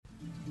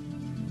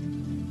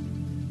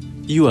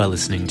You are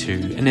listening to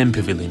an M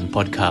Pavilion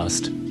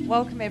podcast.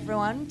 Welcome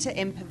everyone to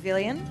M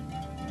Pavilion.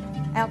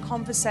 Our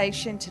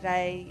conversation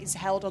today is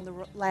held on the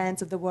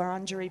lands of the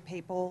Wurundjeri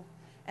people,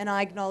 and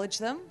I acknowledge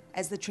them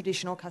as the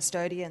traditional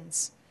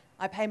custodians.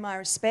 I pay my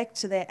respect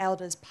to their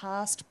elders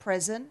past,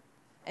 present,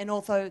 and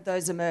also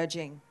those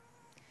emerging.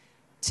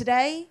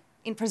 Today,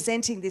 in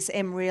presenting this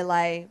M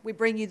Relay, we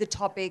bring you the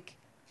topic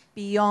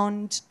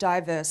Beyond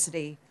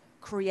Diversity,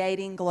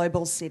 Creating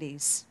Global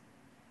Cities.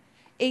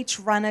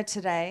 Each runner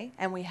today,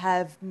 and we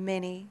have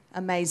many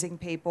amazing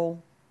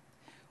people,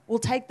 will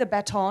take the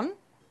baton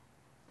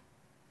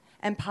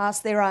and pass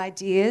their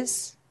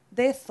ideas,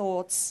 their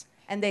thoughts,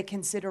 and their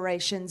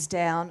considerations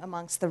down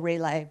amongst the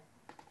relay.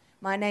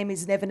 My name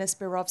is Nevena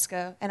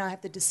Spirovska, and I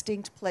have the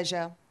distinct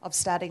pleasure of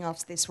starting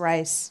off this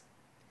race.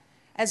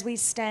 As we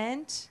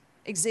stand,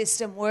 exist,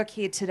 and work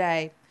here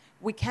today,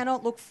 we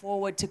cannot look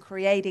forward to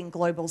creating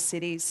global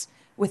cities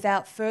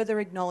without further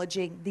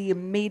acknowledging the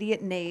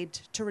immediate need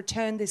to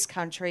return this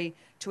country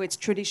to its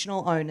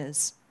traditional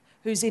owners,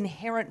 whose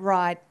inherent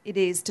right it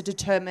is to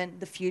determine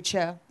the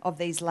future of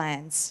these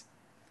lands.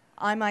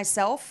 I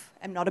myself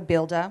am not a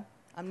builder,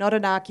 I'm not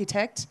an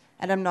architect,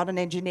 and I'm not an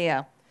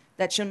engineer.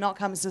 That shall not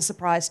come as a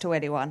surprise to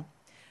anyone.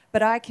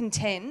 But I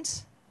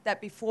contend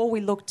that before we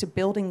look to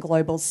building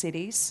global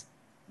cities,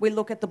 we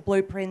look at the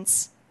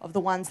blueprints of the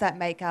ones that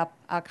make up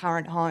our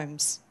current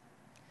homes.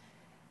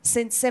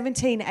 Since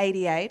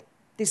 1788,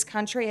 this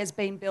country has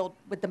been built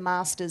with the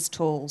master's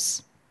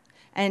tools.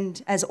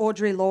 And as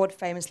Audre Lorde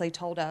famously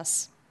told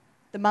us,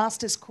 the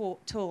master's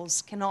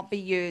tools cannot be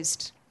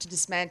used to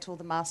dismantle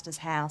the master's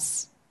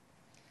house.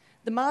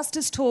 The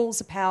master's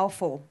tools are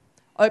powerful.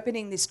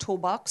 Opening this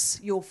toolbox,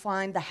 you'll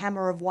find the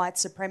hammer of white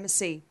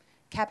supremacy,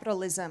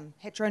 capitalism,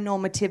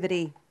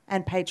 heteronormativity,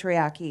 and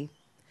patriarchy.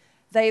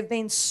 They have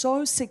been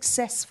so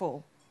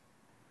successful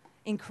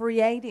in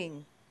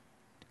creating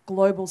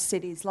global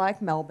cities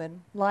like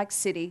Melbourne, like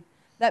Sydney,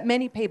 that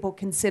many people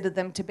consider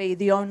them to be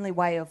the only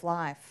way of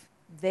life,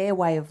 their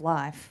way of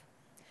life.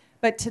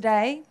 But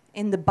today,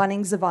 in the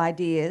Bunnings of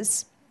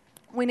ideas,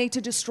 we need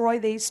to destroy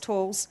these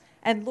tools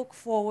and look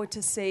forward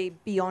to see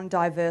beyond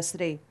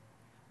diversity.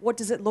 What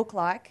does it look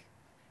like,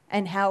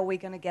 and how are we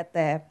going to get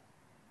there?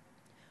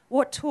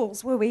 What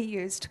tools will we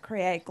use to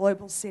create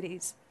global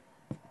cities?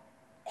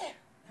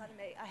 Pardon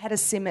me, I had a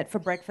simmet for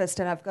breakfast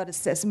and I've got a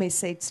sesame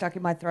seed stuck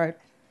in my throat.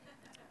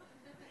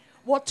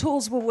 What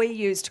tools will we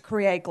use to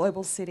create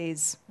global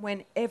cities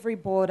when every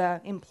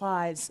border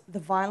implies the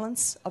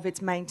violence of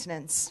its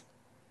maintenance?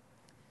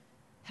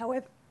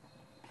 However,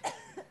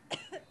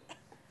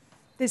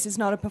 this is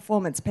not a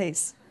performance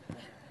piece.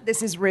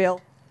 This is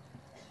real.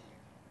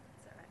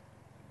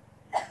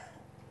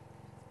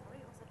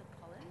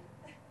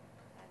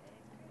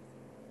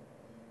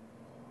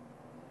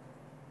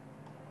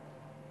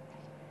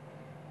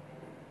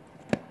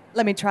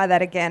 Let me try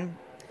that again.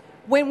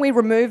 When we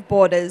remove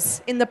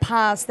borders, in the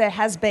past there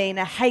has been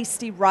a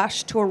hasty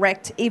rush to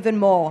erect even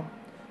more.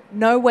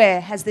 Nowhere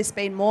has this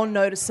been more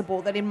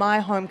noticeable than in my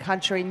home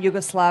country in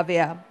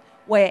Yugoslavia,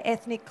 where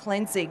ethnic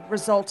cleansing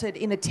resulted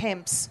in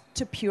attempts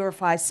to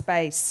purify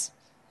space.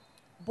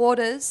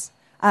 Borders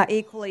are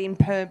equally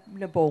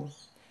impermeable.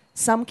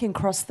 Some can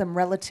cross them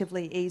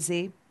relatively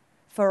easy.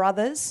 For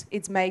others,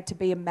 it's made to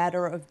be a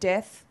matter of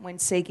death when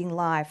seeking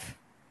life.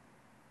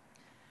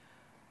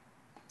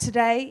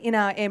 Today, in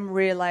our M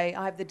Relay,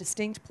 I have the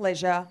distinct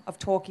pleasure of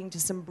talking to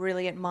some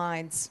brilliant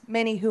minds,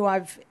 many who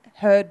I've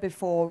heard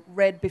before,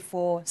 read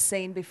before,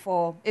 seen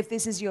before. If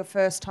this is your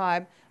first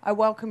time, I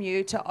welcome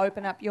you to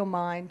open up your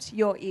mind,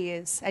 your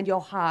ears, and your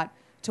heart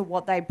to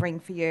what they bring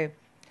for you.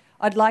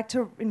 I'd like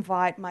to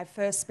invite my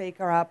first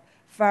speaker up,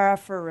 Farah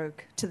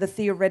Farouk, to the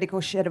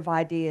theoretical shed of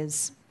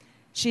ideas.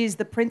 She is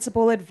the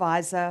Principal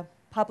Advisor,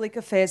 Public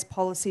Affairs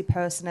Policy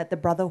Person at the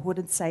Brotherhood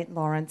in St.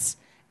 Lawrence,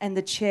 and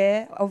the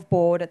Chair of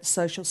Board at the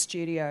Social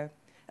Studio,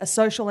 a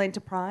social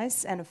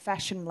enterprise and a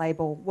fashion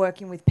label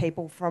working with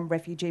people from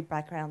refugee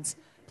backgrounds.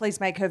 Please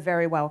make her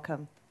very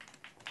welcome.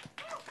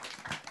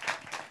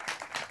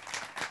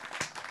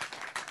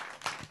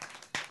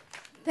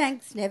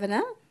 Thanks,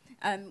 Nevena.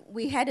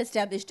 We had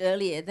established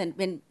earlier that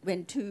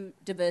when two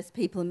diverse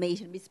people meet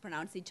and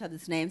mispronounce each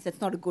other's names, that's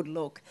not a good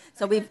look.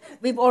 So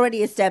we've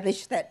already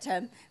established that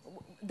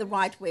the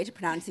right way to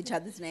pronounce each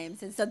other's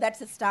names. And so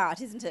that's a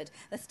start, isn't it?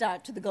 A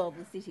start to the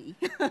global city.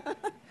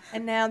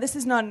 And now, this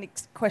is not a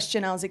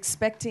question I was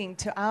expecting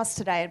to ask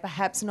today, and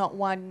perhaps not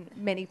one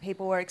many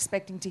people were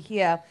expecting to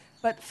hear,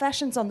 but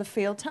fashion's on the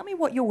field. Tell me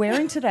what you're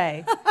wearing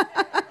today.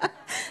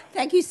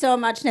 Thank you so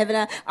much,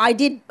 Nevena. I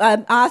did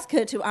ask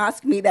her to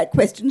ask me that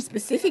question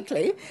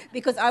specifically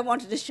because I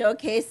wanted to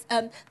showcase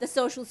the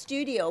Social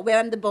Studio, where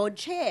I'm the board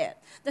chair.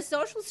 The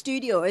Social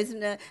Studio is,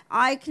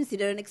 I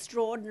consider, an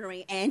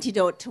extraordinary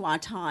antidote to our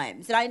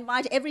times. And I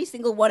invite every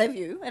single one of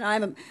you, and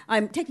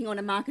I'm taking on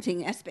a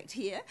marketing aspect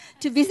here,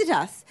 to visit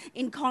us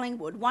in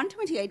Collingwood,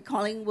 128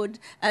 Collingwood,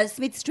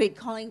 Smith Street,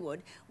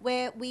 Collingwood,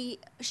 where we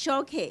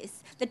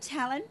showcase the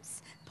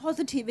talents,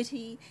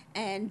 positivity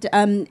and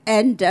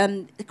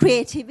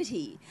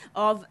creativity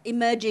of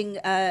emerging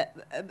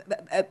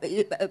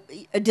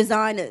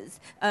designers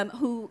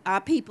who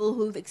are people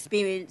who've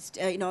experienced,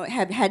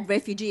 have had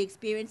refugee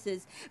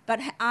experiences, but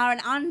are an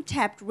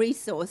untapped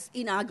resource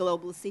in our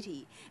global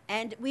city.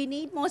 And we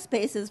need more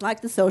spaces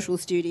like the Social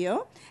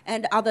Studio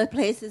and other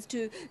places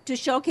to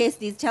showcase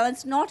these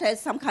talents, not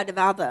as some kind of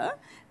other,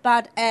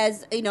 but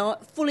as,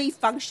 fully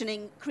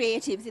functioning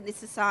creatives in this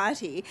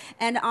society.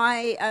 And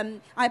I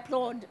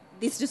applaud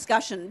this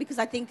discussion because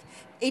I think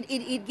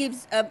it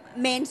gives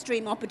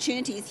mainstream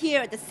opportunities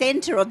here at the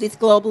centre of this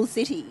global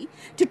city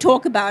to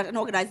talk about an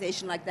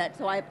organisation like that.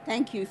 So I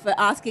thank you for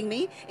asking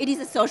me. It is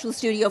a Social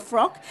Studio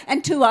frock,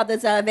 and 2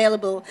 others are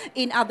available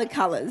in other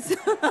colours.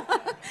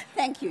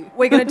 Thank you.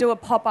 We're going to do a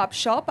pop-up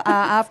shop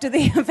after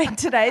the event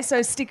today,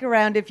 so stick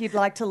around if you'd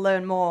like to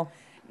learn more.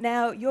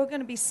 Now, you're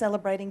going to be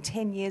celebrating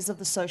 10 years of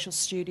the Social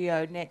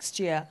Studio next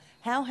year.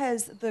 How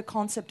has the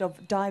concept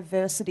of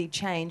diversity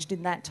changed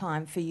in that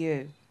time for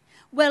you?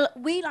 Well,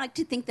 we like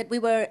to think that we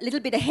were a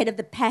little bit ahead of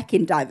the pack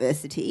in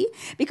diversity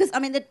because,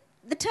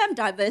 the term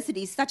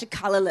diversity is such a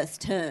colourless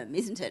term,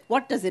 isn't it?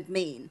 What does it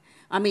mean?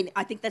 I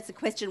think that's a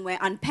question we're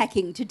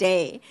unpacking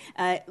today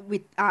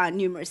with our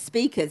numerous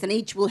speakers, and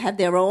each will have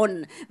their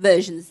own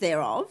versions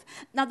thereof.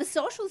 Now, the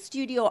Social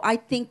Studio, I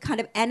think, kind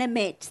of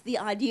animates the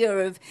idea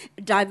of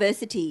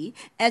diversity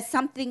as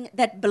something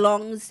that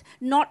belongs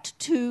not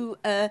to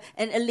an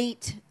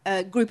elite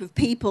group of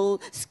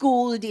people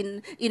schooled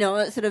in,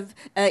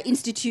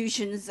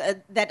 institutions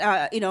that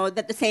are,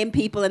 that the same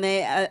people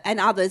and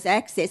others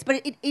access,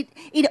 but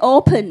it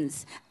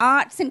opens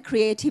arts and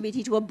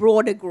creativity to a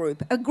broader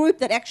group, a group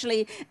that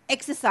actually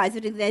exercise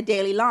it in their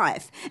daily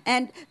life.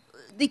 And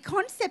the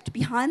concept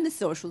behind the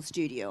Social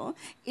Studio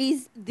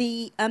is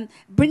the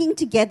bringing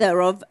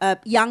together of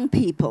young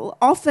people,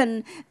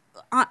 often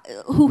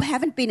who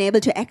haven't been able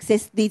to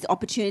access these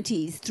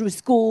opportunities through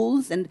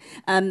schools and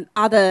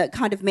other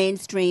kind of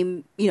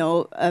mainstream,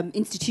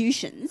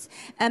 institutions.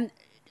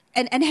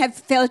 And have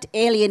felt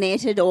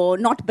alienated or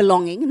not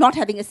belonging, not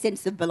having a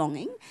sense of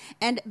belonging,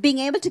 and being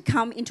able to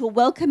come into a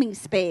welcoming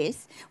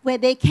space where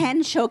they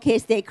can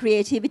showcase their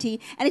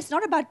creativity. And it's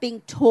not about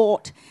being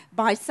taught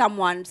by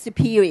someone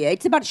superior.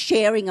 It's about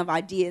sharing of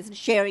ideas and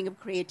sharing of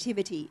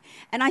creativity.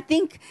 And I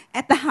think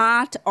at the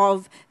heart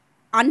of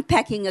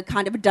unpacking a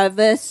kind of a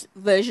diverse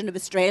version of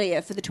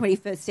Australia for the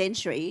 21st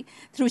century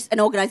through an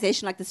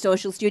organisation like the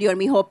Social Studio, and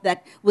we hope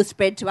that will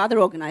spread to other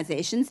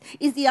organisations,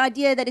 is the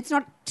idea that it's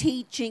not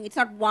teaching, it's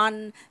not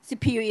one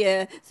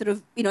superior sort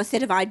of,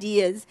 set of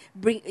ideas,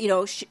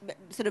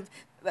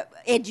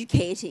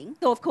 educating.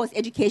 So, of course,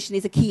 education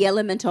is a key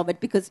element of it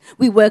because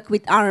we work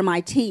with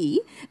RMIT,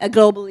 a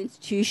global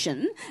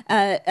institution,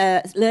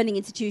 learning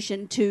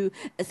institution, to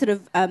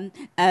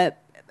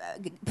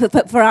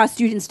for our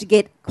students to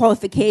get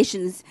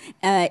qualifications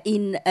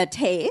in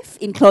TAFE,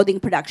 in clothing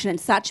production and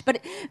such. But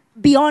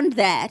beyond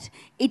that,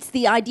 it's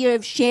the idea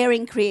of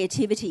sharing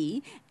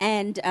creativity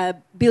and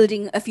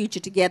building a future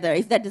together,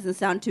 if that doesn't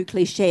sound too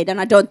cliched. And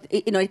I don't,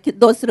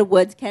 those sort of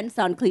words can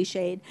sound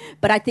cliched,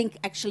 but I think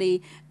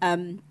actually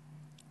when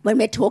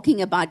we're talking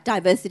about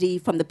diversity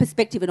from the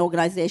perspective of an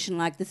organisation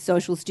like the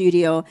Social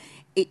Studio,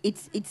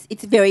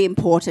 it's very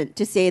important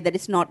to say that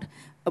it's not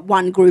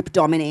one group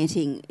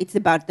dominating. It's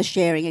about the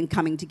sharing and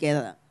coming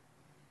together.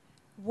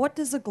 What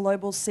does a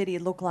global city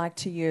look like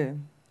to you?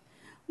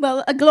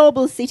 Well, a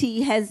global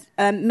city has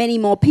many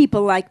more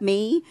people like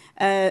me,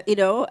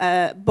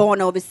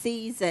 born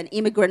overseas, an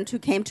immigrant who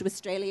came to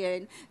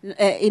Australia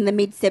in the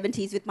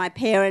mid-70s with my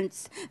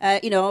parents.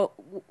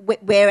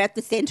 We're at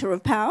the centre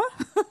of power.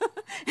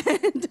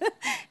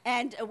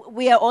 and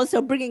we are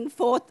also bringing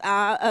forth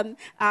our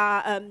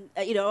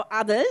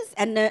others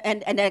and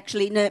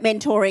actually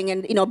mentoring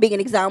and being an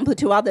example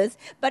to others.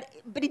 But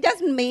it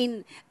doesn't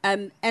mean,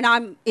 and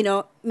I'm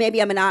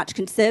maybe I'm an arch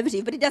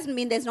conservative, but it doesn't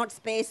mean there's not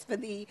space for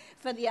the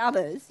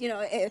others.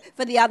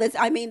 For the others,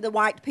 I mean the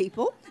white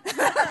people.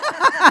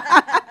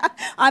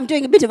 I'm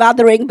doing a bit of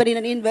othering, but in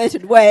an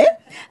inverted way.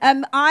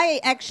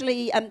 I've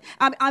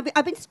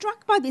been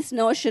struck by this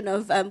notion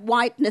of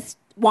whiteness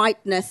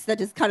that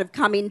has kind of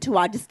come into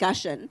our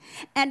discussion.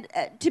 And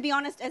to be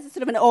honest, as a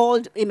sort of an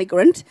old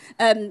immigrant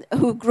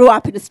who grew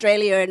up in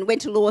Australia and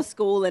went to law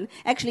school, and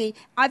actually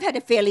I've had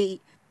a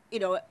fairly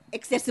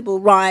accessible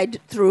ride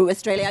through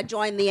Australia. I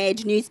joined the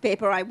Age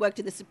newspaper. I worked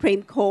in the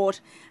Supreme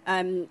Court.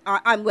 I'm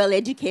well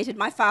educated.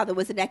 My father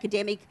was an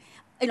academic.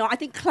 I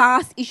think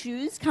class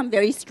issues come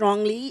very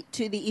strongly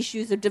to the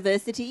issues of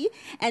diversity.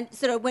 And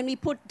sort of when we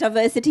put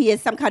diversity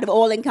as some kind of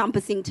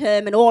all-encompassing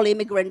term and all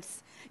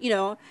immigrants,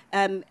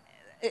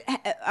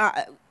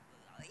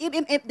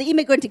 the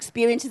immigrant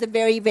experience is a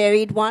very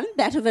varied one.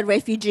 That of a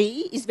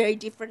refugee is very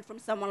different from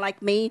someone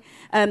like me,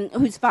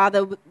 whose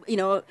father,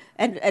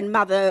 and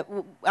mother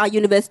are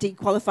university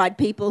qualified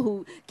people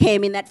who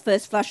came in that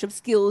first flush of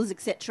skills,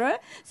 etc.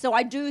 So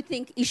I do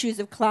think issues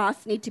of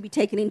class need to be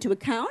taken into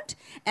account.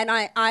 And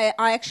I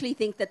actually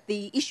think that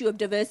the issue of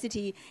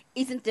diversity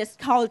isn't just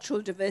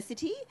cultural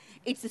diversity,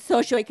 it's a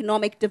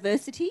socio-economic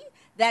diversity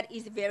that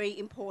is very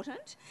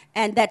important,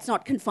 and that's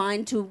not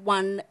confined to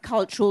one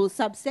cultural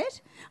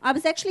subset. I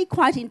was actually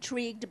quite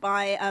intrigued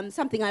by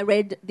something I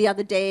read the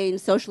other day in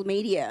social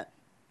media.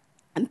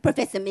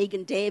 Professor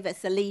Megan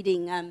Davis, a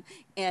leading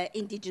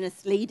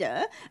Indigenous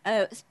leader,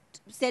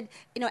 said,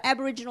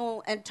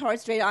 Aboriginal and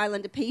Torres Strait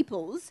Islander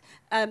peoples,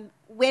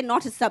 we're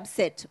not a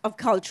subset of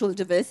cultural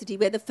diversity.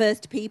 We're the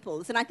first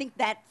peoples. And I think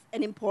that's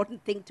an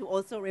important thing to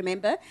also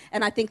remember.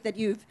 And I think that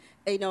you've,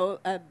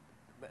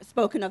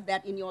 spoken of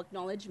that in your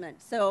acknowledgement.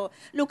 So,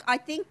 look, I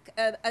think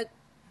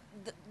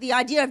the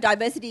idea of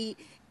diversity,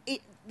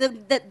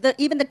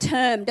 even the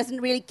term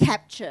doesn't really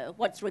capture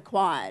what's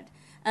required.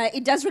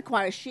 It does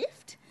require a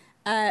shift.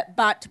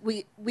 But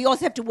we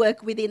also have to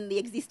work within the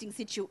existing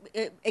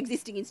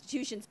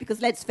institutions, because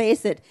let's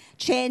face it,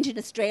 change in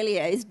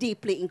Australia is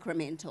deeply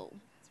incremental.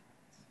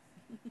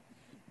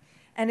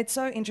 And it's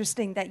so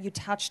interesting that you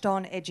touched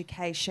on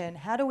education.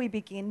 How do we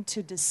begin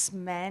to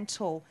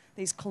dismantle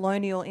these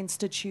colonial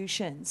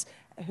institutions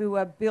who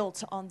are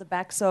built on the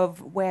backs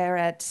of where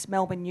at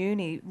Melbourne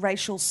Uni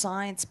racial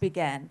science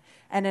began,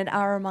 and at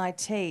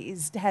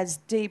RMIT has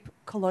deep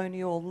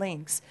colonial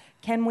links?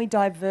 Can we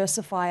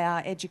diversify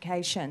our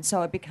education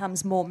so it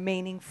becomes more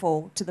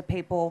meaningful to the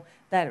people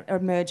that are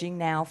emerging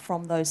now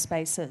from those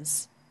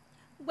spaces?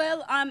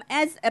 Well,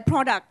 as a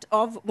product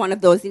of one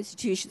of those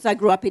institutions, I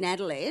grew up in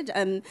Adelaide,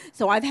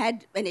 so I've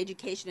had an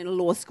education in a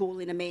law school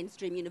in a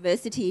mainstream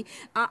university.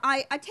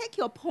 I take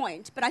your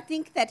point, but I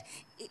think that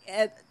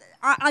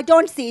I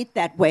don't see it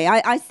that way.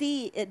 I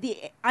see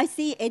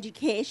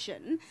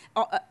education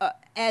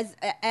as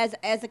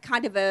a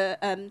kind of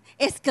a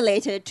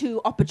escalator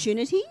to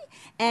opportunity,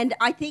 and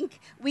I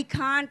think we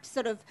can't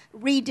sort of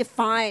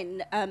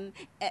redefine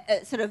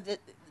sort of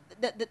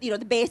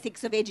the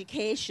basics of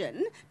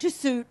education to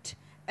suit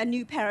a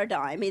new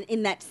paradigm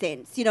in that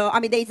sense.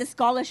 There's a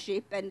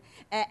scholarship, and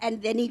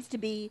there needs to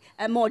be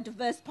a more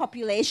diverse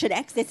population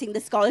accessing the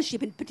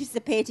scholarship and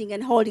participating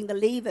and holding the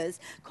levers.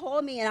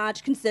 Call me an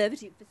arch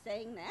conservative for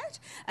saying that.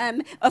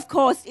 Of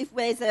course, if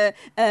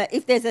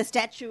there's a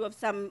statue of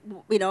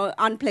some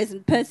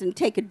unpleasant person,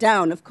 take it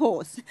down, of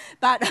course.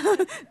 But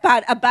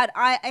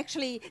I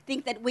actually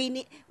think that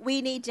we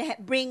need to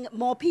bring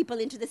more people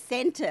into the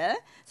centre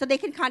so they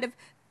can kind of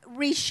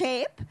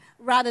reshape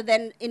rather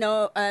than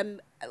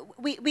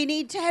we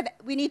need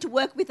to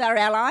work with our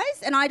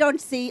allies, and I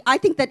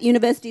think that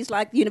universities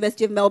like the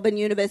University of Melbourne,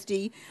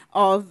 University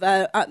of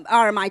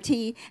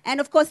RMIT, and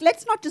of course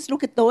let's not just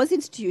look at those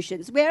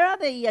institutions. Where are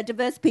the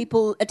diverse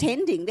people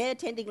attending? They're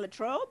attending La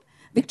Trobe,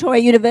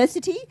 Victoria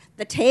University,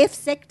 the TAFE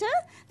sector.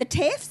 The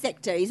TAFE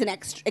sector is an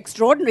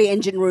extraordinary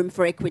engine room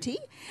for equity.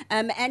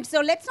 And so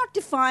let's not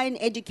define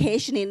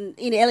education in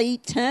LE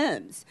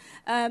terms.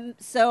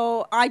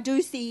 So I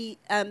do see,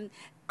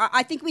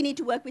 I think we need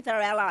to work with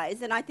our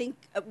allies, and I think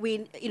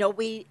we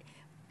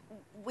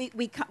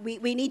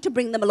need to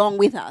bring them along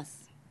with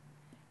us.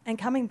 And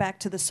coming back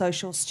to the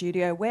social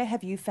studio, where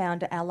have you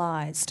found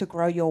allies to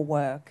grow your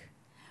work?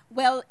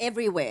 Well,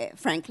 everywhere,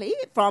 frankly.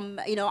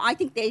 I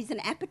think there is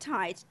an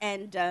appetite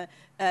and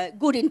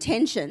good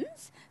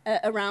intentions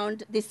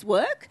around this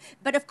work.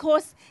 But of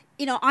course,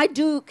 I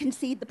do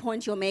concede the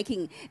point you're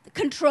making. The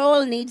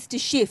control needs to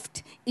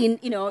shift.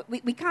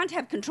 We can't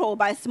have control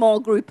by a small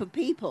group of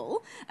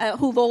people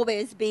who've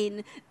always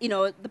been,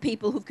 the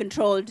people who've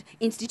controlled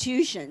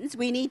institutions.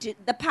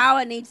 The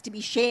power needs to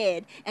be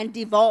shared and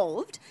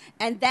devolved,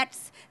 and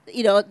that's,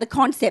 the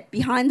concept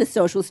behind the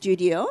social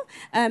studio.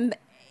 We're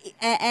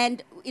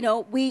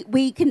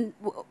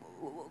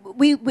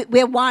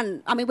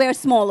one. We're a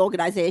small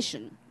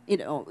organisation.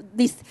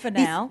 For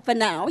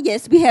now,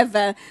 yes, we have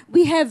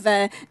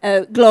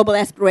global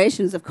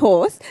aspirations, of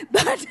course,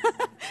 but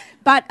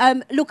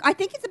look, I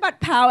think it's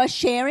about power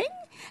sharing.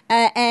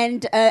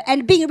 And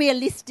being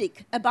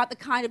realistic about the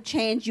kind of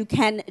change you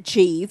can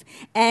achieve,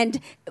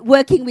 and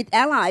working with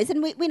allies.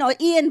 And we know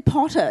Ian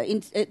Potter,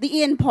 the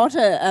Ian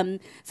Potter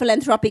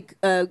philanthropic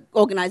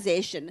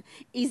organisation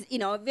is,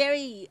 a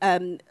very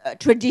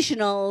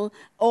traditional,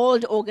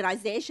 old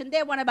organisation.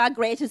 They're one of our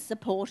greatest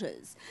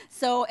supporters.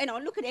 So,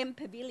 look at M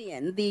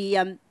Pavilion,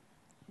 the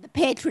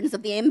patrons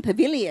of the M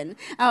Pavilion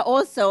are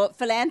also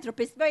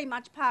philanthropists, very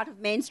much part of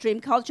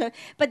mainstream culture,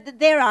 but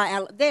they're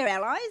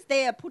allies.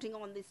 They are putting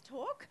on this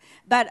talk.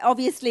 But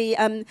obviously,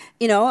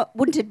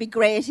 wouldn't it be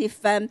great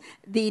if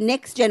the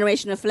next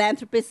generation of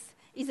philanthropists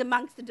is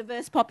amongst the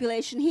diverse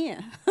population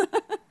here?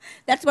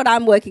 That's what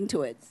I'm working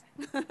towards.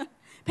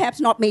 Perhaps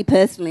not me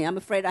personally. I'm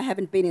afraid I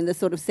haven't been in the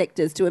sort of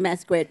sectors to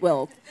amass great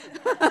wealth.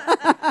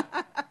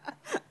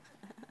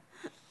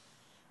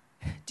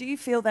 Do you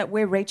feel that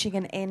we're reaching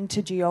an end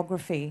to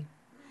geography?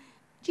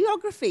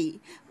 Geography?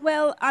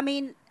 Well, I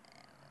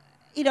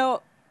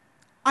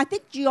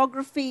think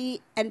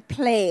geography and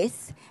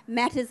place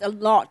matters a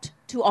lot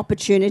to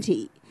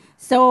opportunity.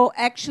 So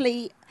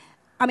actually,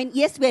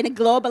 yes, we're in a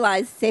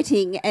globalised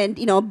setting, and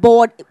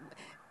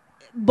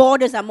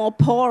borders are more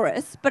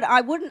porous. But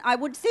I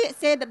would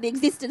say that the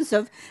existence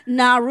of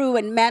Nauru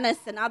and Manus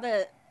and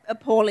other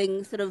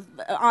appalling sort of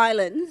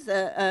islands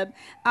are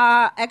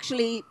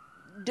actually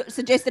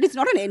suggests that it's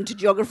not an end to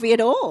geography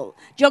at all.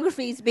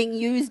 Geography is being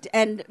used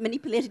and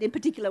manipulated in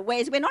particular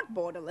ways. We're not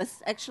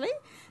borderless, actually.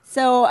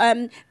 So,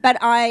 but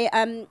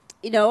I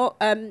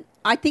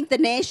think the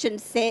nation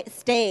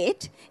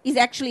state is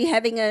actually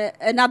having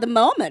another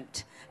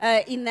moment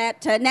in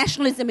that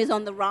nationalism is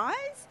on the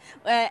rise,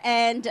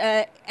 and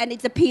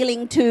it's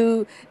appealing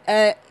to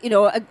a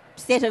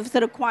set of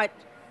sort of quite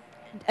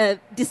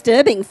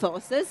disturbing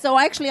forces. So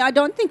actually, I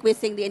don't think we're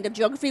seeing the end of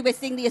geography. We're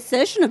seeing the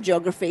assertion of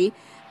geography,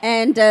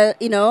 and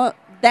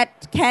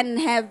that can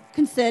have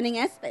concerning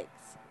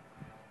aspects.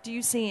 Do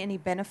you see any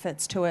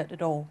benefits to it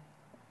at all?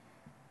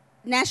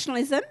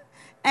 Nationalism,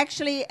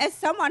 actually, as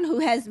someone who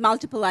has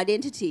multiple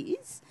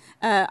identities,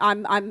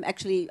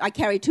 I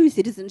carry 2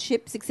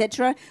 citizenships,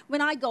 etc.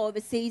 When I go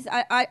overseas,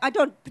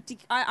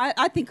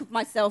 I think of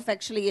myself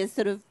actually as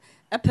sort of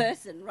a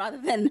person rather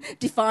than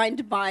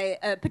defined by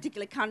a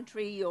particular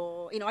country,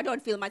 or I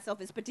don't feel myself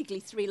as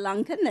particularly Sri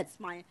Lankan. That's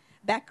my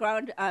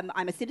background.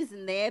 I'm a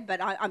citizen there, but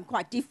I'm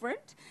quite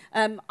different.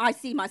 I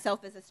see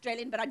myself as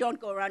Australian, but I don't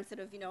go around sort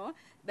of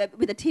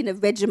with a tin of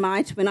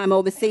Vegemite when I'm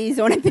overseas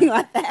or anything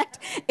like that.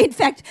 In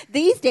fact,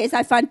 these days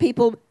I find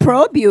people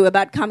probe you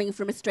about coming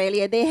from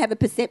Australia. They have a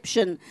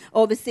perception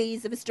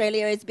overseas of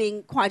Australia as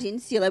being quite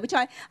insular, which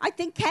I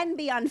think can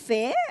be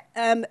unfair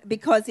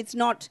because it's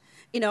not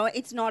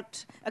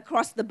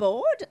across the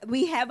board.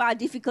 We have our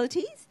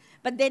difficulties,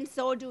 but then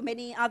so do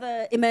many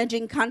other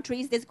emerging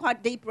countries. There's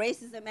quite deep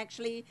racism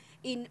actually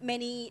in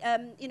many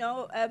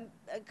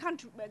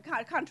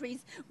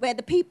countries where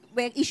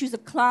where issues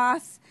of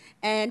class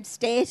and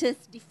status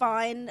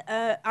define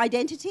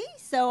identity.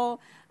 So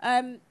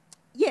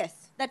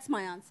yes, that's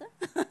my answer.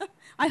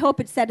 I hope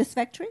it's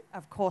satisfactory.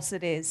 Of course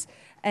it is.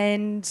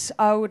 And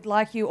I would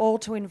like you all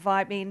to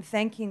invite me in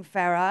thanking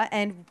Farah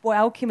and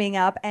welcoming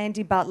up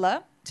Andy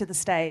Butler to the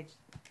stage.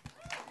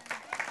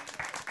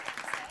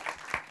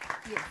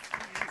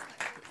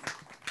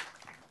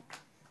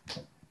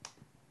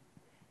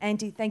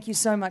 Andy, thank you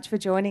so much for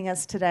joining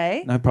us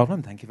today. No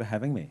problem. Thank you for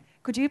having me.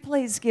 Could you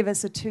please give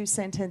us a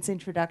 2-sentence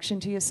introduction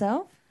to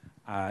yourself?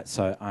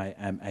 So I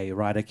am a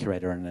writer,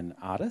 curator and an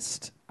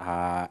artist.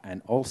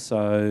 And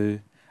also,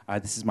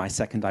 this is my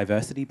second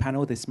diversity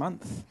panel this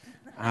month.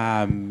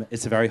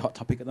 It's a very hot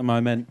topic at the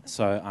moment,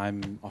 so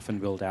I'm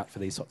often wheeled out for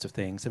these sorts of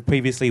things. I've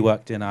previously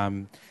worked in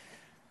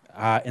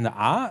the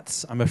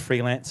arts. I'm a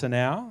freelancer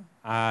now.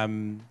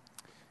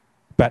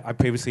 But I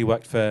previously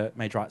worked for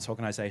major arts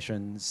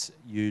organisations,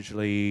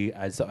 usually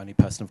as the only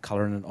person of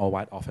colour in an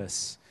all-white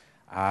office,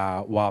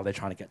 while they're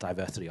trying to get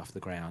diversity off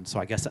the ground. So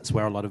I guess that's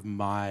where a lot of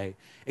my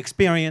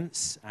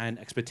experience and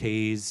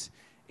expertise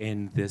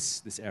in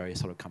this area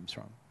sort of comes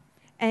from.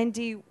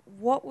 Andy,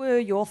 what were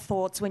your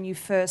thoughts when you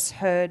first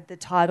heard the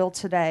title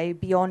today,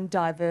 Beyond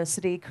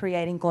Diversity,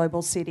 Creating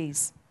Global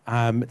Cities?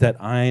 That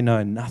I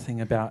know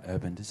nothing about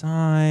urban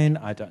design.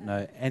 I don't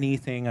know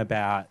anything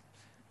about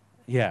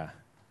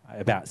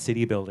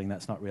city building.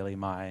 That's not really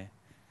my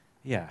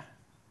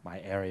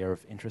area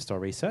of interest or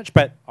research.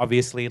 But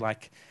obviously,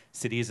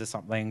 cities are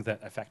something that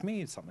affect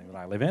me. It's something that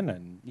I live in,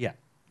 and yeah.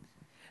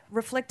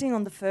 Reflecting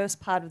on the first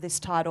part of this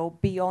title,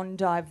 Beyond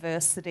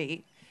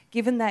Diversity,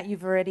 given that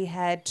you've already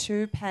had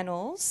 2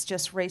 panels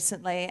just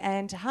recently,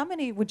 and how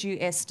many would you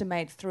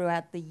estimate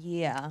throughout the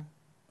year?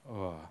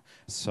 I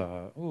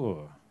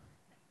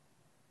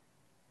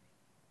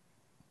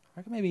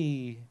reckon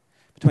maybe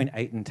between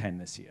 8 and 10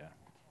 this year.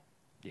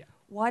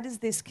 Why does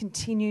this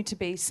continue to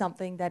be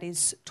something that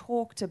is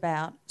talked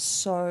about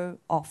so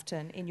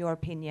often, in your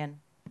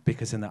opinion?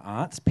 Because in the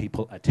arts,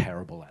 people are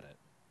terrible at it.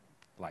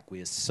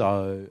 We are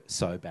so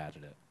bad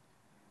at it.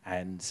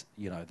 And,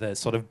 the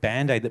sort of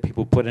Band-Aid that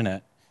people put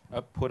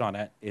on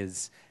it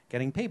is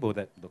getting people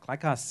that look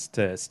like us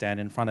to stand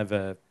in front of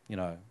a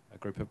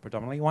group of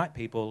predominantly white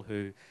people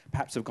who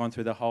perhaps have gone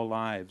through their whole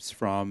lives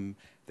from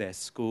their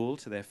school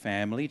to their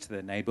family to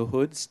their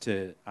neighbourhoods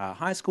to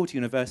high school to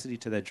university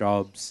to their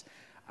jobs,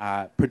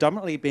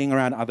 predominantly being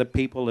around other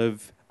people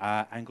of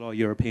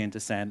Anglo-European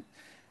descent,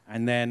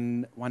 and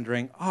then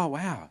wondering, oh,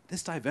 wow,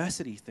 this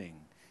diversity thing.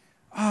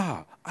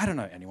 I don't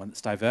know anyone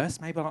that's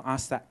diverse. Maybe I'll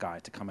ask that guy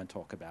to come and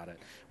talk about it.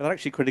 Without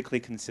actually critically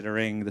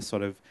considering the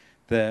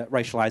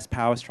racialised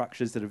power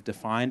structures that have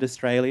defined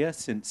Australia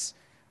since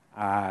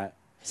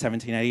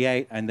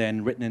 1788 and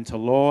then written into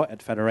law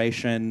at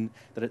Federation,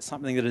 that it's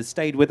something that has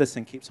stayed with us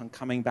and keeps on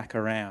coming back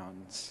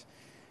around.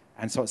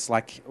 And so it's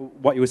like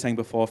what you were saying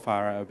before,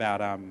 Farah,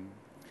 about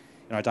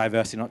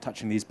diversity not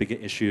touching these bigger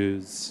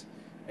issues.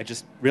 It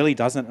just really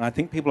doesn't. And I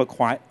think people are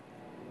quite,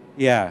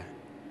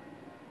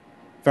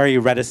 very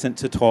reticent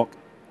to talk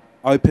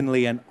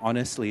openly and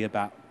honestly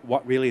about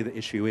what really the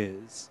issue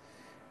is,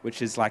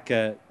 which is like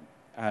a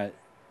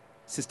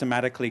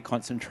systematically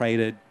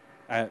concentrated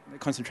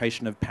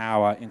concentration of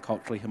power in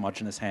culturally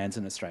homogenous hands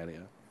in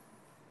Australia.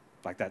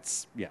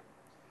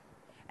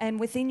 And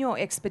within your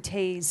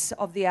expertise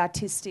of the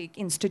artistic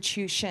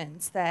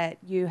institutions that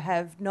you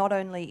have not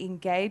only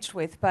engaged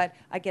with, but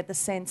I get the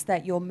sense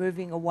that you're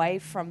moving away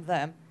from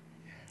them.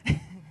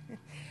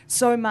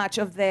 So much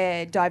of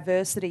their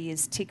diversity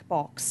is tick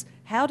box.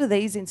 How do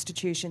these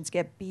institutions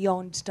get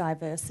beyond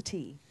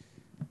diversity?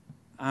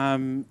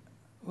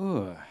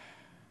 Ooh.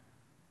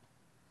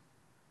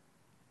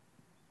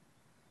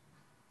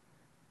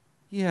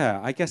 Yeah,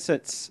 I guess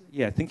it's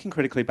thinking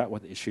critically about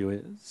what the issue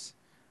is.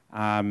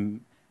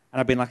 And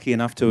I've been lucky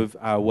enough to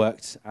have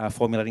worked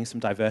formulating some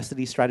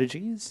diversity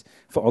strategies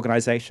for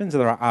organisations.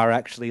 There are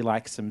actually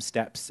like some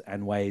steps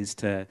and ways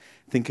to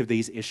think of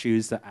these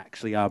issues that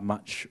actually are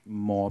much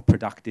more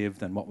productive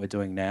than what we're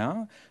doing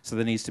now. So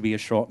there needs to be a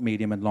short,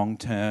 medium and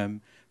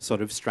long-term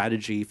sort of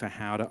strategy for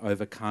how to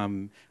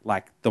overcome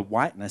like the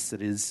whiteness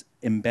that is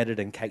embedded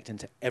and caked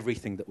into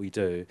everything that we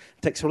do.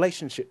 It takes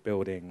relationship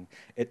building.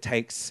 It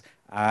takes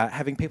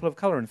having people of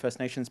colour and First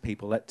Nations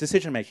people at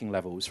decision-making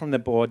levels, from the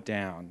board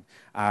down.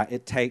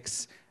 It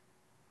takes,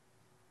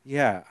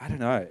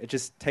 it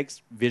just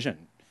takes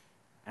vision.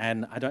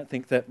 And I don't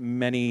think that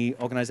many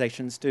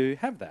organisations do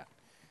have that.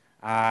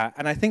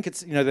 And I think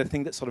it's, the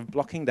thing that's sort of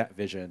blocking that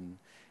vision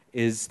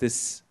is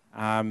this,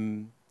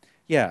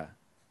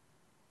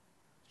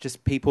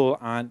 just people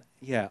aren't,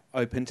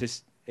 open to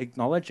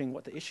acknowledging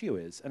what the issue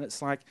is. And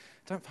it's like,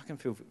 don't fucking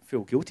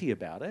feel guilty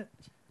about it.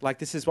 Like,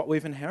 this is what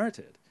we've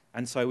inherited.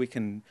 And so we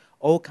can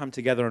all come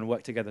together and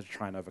work together to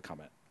try and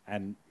overcome it.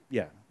 And I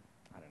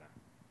don't know.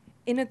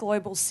 In a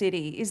global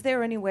city, is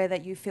there anywhere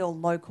that you feel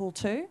local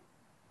to?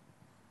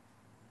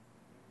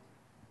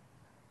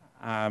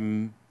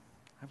 I've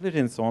lived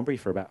in Thornbury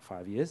for about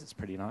 5 years. It's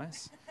pretty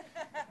nice.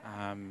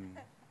 I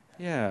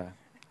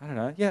don't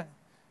know. Yeah,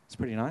 it's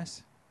pretty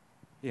nice.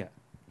 Yeah.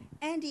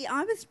 Andy,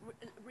 I was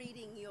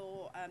reading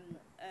your...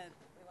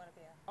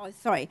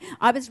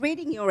 I was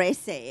reading your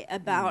essay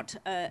about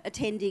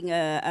attending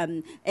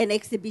an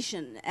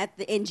exhibition at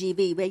the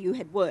NGV where you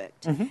had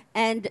worked,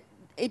 and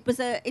it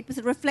was a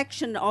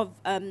reflection of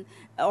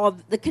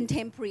the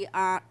contemporary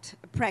art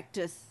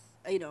practice,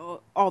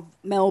 of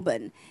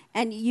Melbourne,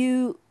 and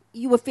you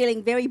were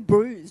feeling very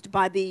bruised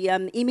by the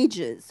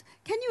images.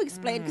 Can you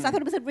explain? Because I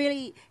thought it was a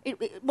really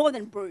more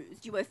than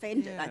bruised. You were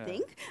offended, I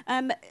think.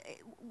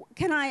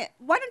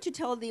 Why don't you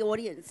tell the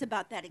audience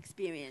about that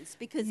experience?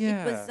 Because it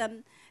was.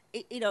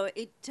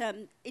 It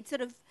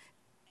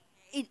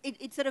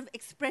sort of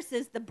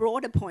expresses the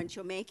broader point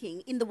you're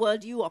making in the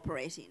world you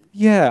operate in.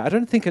 Yeah, I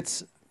don't think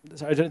it's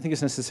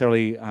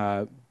necessarily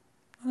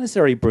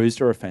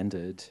bruised or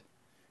offended.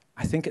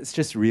 I think it's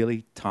just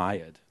really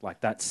tired.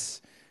 Like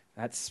that's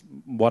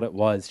what it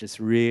was. Just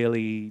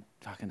really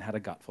fucking had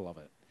a gutful of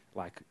it.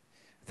 Like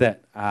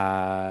that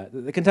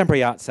the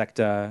contemporary art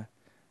sector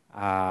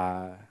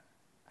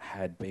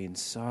had been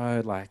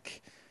so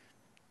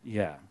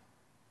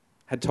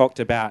had talked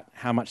about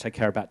how much they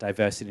care about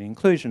diversity and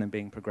inclusion and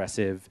being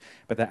progressive,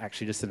 but they're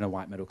actually just in a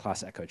white middle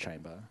class echo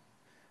chamber,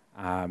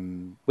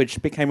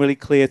 which became really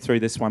clear through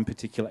this one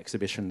particular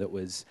exhibition that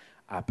was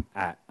up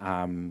at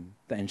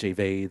the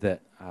NGV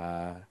that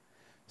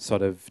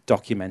sort of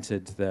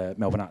documented the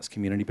Melbourne arts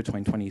community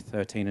between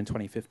 2013 and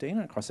 2015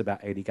 across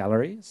about 80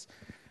 galleries.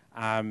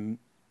 And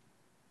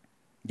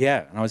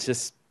I was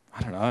just,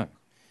 I don't know.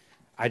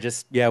 I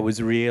just,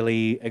 was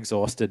really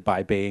exhausted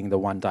by being the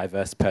one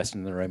diverse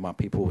person in the room while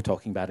people were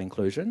talking about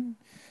inclusion.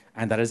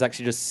 And that is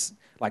actually just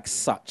like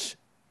such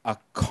a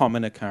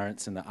common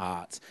occurrence in the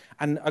arts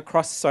and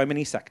across so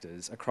many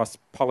sectors, across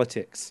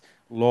politics,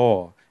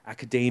 law,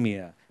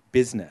 academia,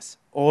 business,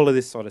 all of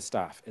this sort of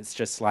stuff. It's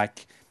just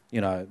like,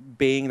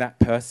 being that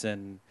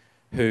person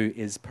who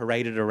is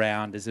paraded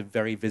around as a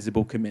very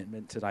visible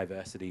commitment to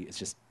diversity is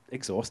just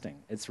exhausting.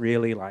 It's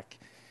really like,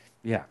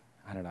 I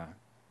don't know.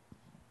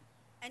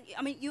 And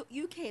I mean,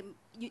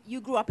 you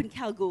grew up in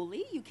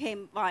Kalgoorlie. You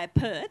came via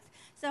Perth.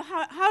 So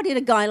how did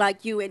a guy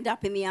like you end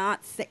up in the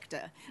arts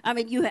sector? I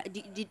mean,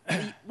 did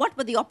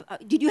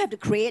you have to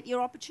create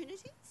your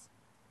opportunities?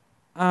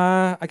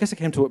 I guess I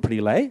came to it pretty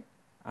late.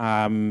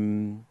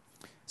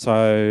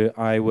 So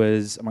I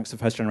was amongst the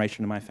first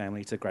generation in my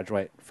family to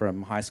graduate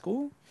from high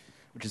school,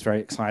 which is very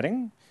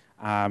exciting.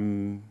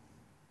 And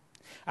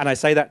I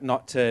say that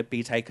not to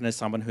be taken as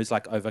someone who's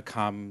like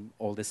overcome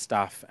all this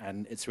stuff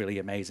and it's really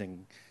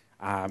amazing.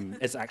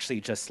 It's actually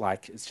just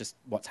it's just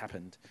what's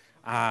happened.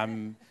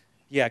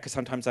 Because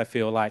sometimes I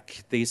feel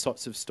like these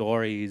sorts of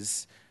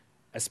stories,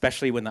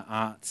 especially when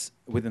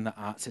within the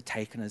arts are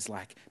taken as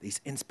like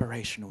these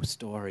inspirational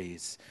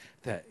stories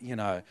that,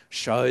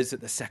 shows that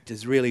the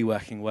sector's really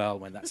working well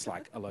when that's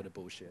like a load of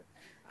bullshit.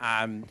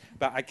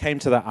 But I came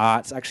to the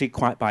arts actually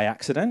quite by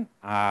accident.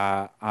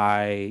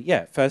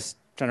 First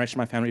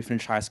generation of my family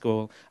finished high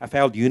school. I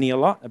failed uni a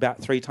lot,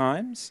 about 3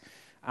 times.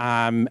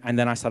 And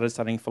then I started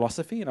studying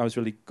philosophy and I was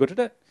really good at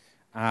it.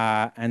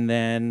 And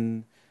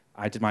then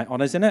I did my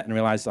honours in it and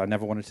realised I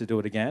never wanted to do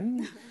it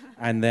again.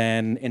 And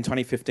then in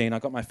 2015, I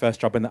got my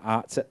first job in the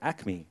arts at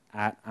ACME,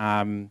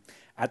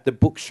 at the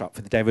bookshop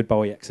for the David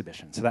Bowie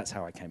exhibition. So that's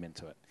how I came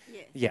into it.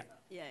 Yes.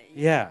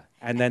 Yeah.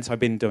 And then so I've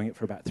been doing it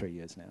for about 3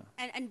 years now.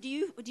 And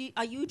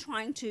are you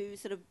trying to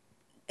sort of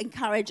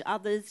encourage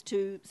others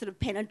to sort of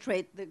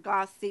penetrate the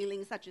glass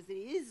ceiling such as it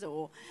is?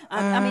 Or,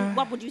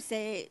 what would you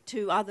say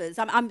to others?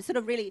 I'm sort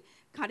of really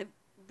kind of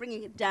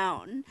bringing it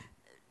down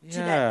to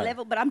that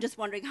level. But I'm just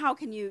wondering, how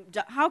can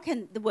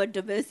the word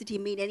diversity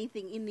mean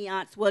anything in the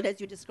arts world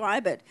as you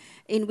describe it,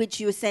 in which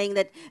you were saying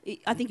that,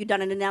 I think you've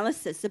done an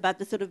analysis about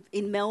the sort of,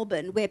 in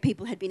Melbourne, where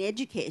people had been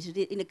educated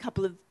in a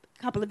couple of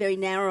very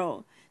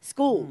narrow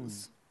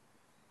schools.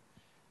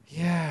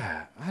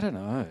 Yeah, I don't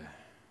know.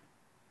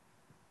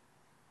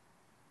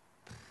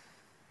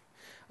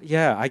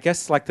 Yeah, I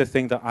guess like the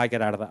thing that I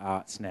get out of the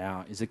arts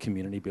now is a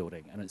community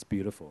building, and it's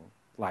beautiful.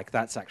 Like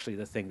that's actually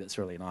the thing that's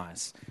really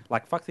nice.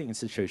 Like fuck the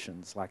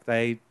institutions. Like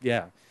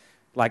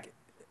like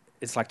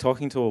it's like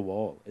talking to a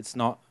wall. It's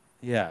not,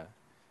 I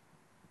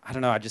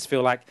don't know, I just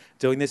feel like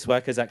doing this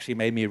work has actually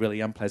made me a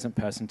really unpleasant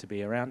person to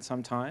be around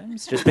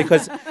sometimes, just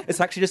because it's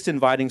actually just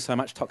inviting so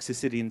much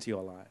toxicity into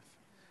your life.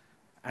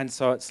 And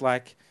so it's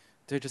like,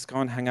 dude, just go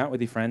and hang out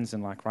with your friends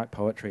and like write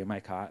poetry and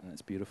make art, and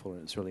it's beautiful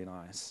and it's really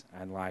nice.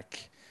 And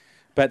like,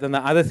 but then the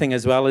other thing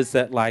as well is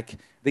that like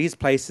these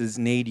places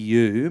need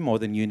you more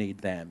than you need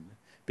them,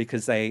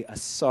 because they are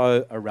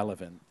so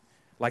irrelevant.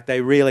 Like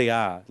they really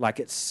are. Like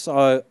it's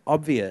so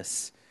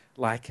obvious,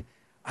 like,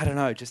 I don't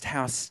know, just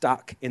how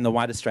stuck in the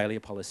White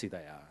Australia policy they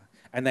are.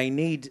 And they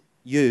need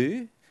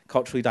you,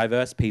 culturally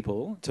diverse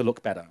people, to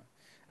look better.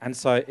 And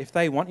so if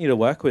they want you to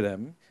work with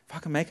them,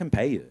 fucking make them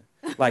pay you.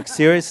 Like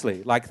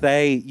seriously, like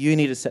you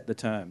need to set the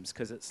terms,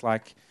 because it's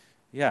like,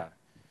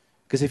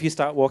 because if you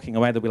start walking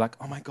away, they'll be like,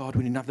 oh my God,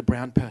 we need another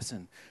brown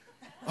person.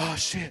 Oh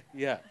shit,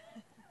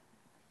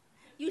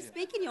 You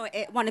speak in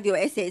one of your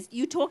essays,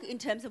 you talk in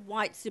terms of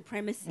white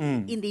supremacy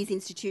in these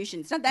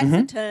institutions. Now, that's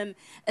a term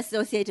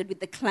associated with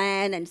the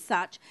Klan and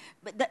such,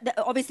 but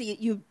obviously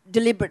you've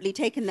deliberately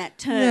taken that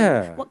term.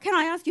 Yeah. What, can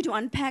I ask you to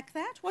unpack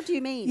that? What do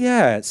you mean?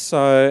 Yeah,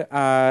 so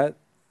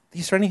the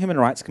Australian Human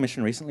Rights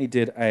Commission recently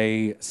did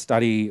a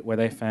study where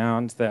they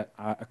found that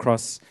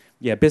across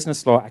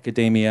business law,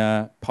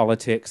 academia,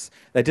 politics.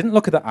 They didn't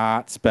look at the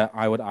arts, but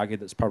I would argue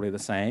that's probably the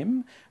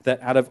same.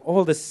 That out of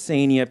all the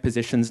senior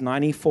positions,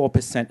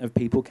 94% of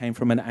people came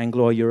from an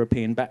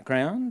Anglo-European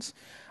background.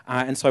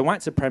 And so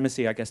white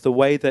supremacy, I guess, the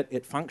way that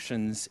it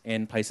functions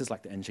in places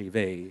like the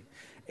NGV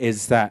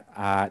is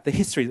that the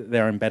history that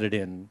they're embedded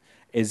in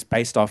is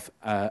based off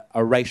a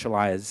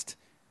racialized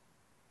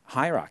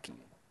hierarchy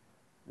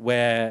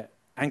where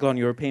Anglo and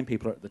European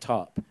people are at the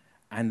top.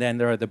 And then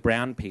there are the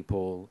brown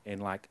people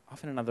in like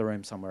often another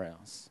room somewhere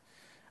else.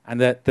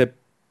 And that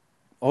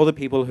all the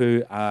people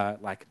who are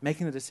like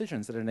making the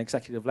decisions at an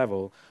executive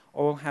level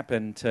all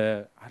happen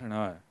to, I don't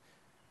know,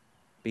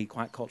 be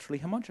quite culturally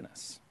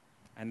homogenous.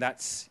 And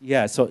that's,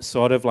 so it's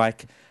sort of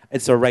like,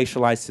 it's a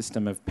racialized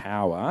system of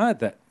power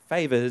that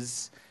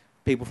favors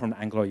people from an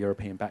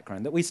Anglo-European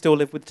background that we still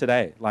live with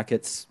today. Like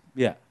it's,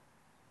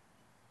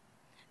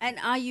 And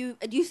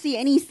do you see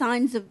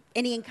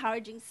any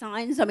encouraging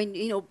signs? I mean,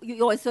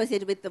 you're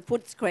associated with the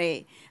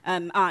Footscray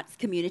arts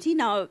community.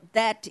 Now,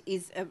 that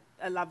is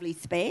a lovely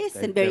space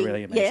and very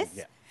really amazing. Yes.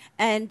 Yeah.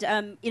 And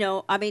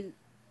I mean,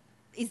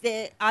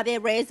 are there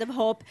rays of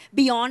hope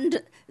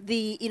beyond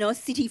the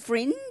city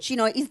fringe?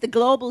 Is the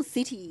global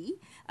city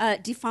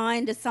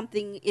defined as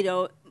something?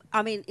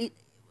 I mean,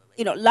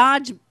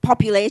 large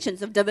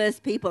populations of diverse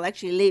people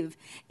actually live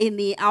in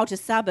the outer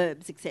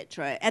suburbs,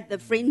 etc., at the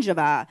fringe of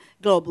our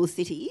global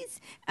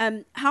cities.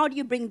 How do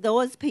you bring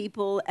those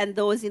people and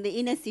those in the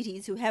inner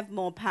cities who have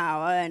more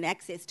power and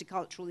access to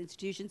cultural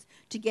institutions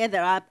together?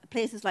 Are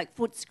places like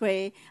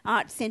Footscray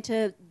Art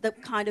Centre the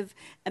kind of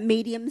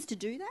mediums to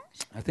do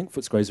that? I think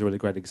Footscray is a really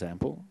great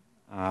example.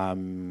 I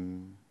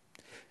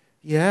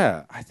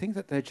think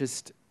that they're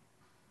just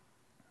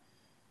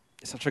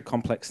such a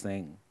complex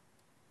thing.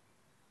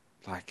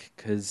 Like,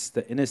 because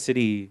the inner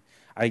city,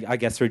 I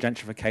guess through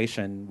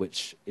gentrification,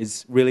 which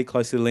is really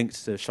closely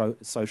linked to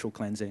social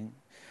cleansing,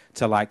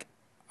 to like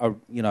a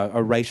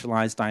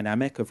racialized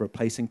dynamic of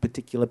replacing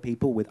particular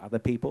people with other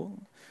people,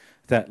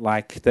 that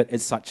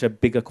it's such a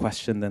bigger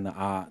question than the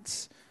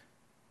arts.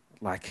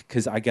 Like,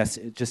 because I guess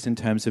just in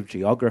terms of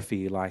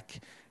geography,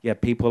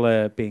 people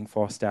are being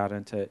forced out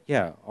into,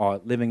 or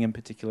living in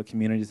particular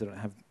communities that don't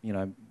have,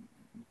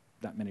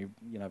 that many,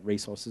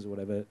 resources or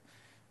whatever.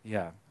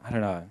 I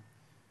don't know.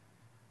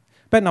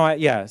 But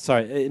no, so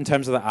in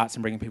terms of the arts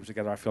and bringing people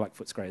together, I feel like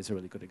Footscray is a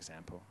really good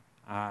example.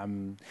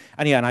 And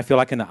I feel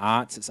like in the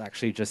arts, it's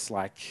actually just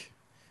like,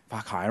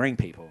 hiring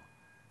people.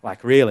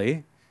 Like,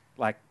 really?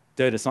 Like,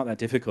 dude, it's not that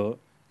difficult.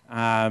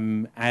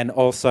 And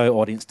also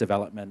audience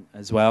development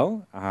as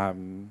well. I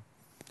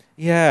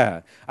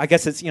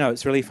guess it's,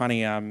 it's really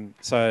funny.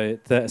 So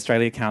the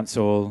Australia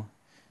Council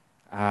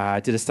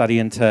did a study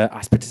into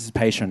arts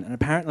participation, and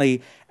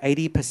apparently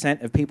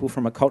 80% of people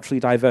from a culturally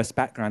diverse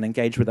background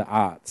engage with the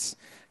arts,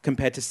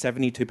 compared to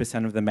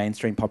 72% of the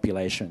mainstream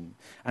population.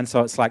 And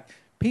so it's like,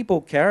 people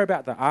care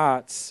about the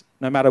arts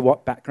no matter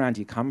what background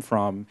you come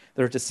from.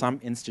 There are just some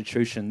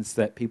institutions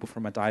that people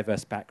from a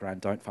diverse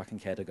background don't fucking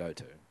care to go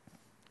to.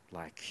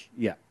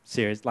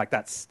 Serious,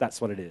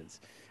 that's what it is.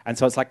 And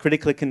so it's like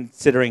critically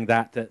considering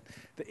that the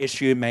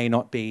issue may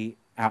not be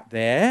out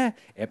there,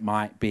 it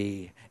might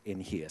be in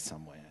here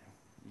somewhere.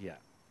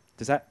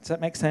 Does that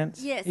make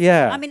sense? Yes.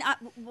 Yeah. I mean,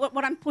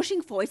 what I'm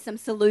pushing for is some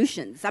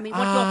solutions. I mean,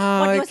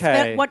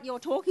 okay. what you're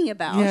talking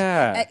about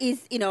Yeah.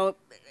 is,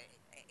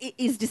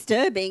 is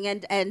disturbing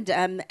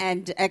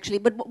and actually,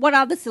 but what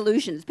are the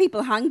solutions?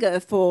 People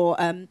hunger for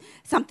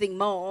something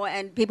more,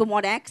 and people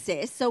want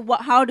access. So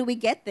how do we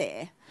get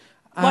there?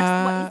 What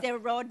is there a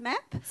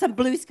roadmap? Some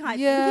blue sky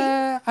thinking?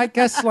 Yeah, I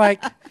guess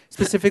like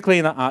specifically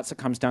in the arts, it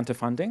comes down to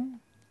funding.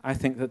 I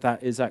think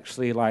that is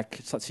actually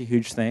like such a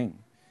huge thing.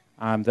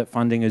 That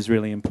funding is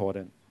really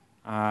important.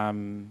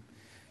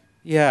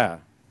 Yeah.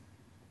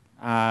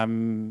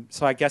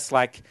 So I guess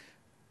like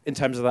in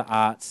terms of the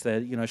arts,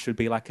 there should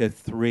be like a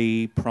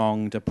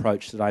 3-pronged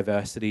approach to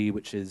diversity,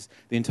 which is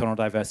the internal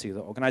diversity of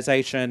the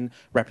organisation,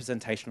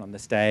 representation on the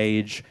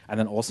stage, and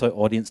then also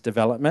audience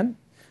development.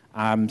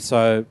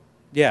 So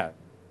yeah,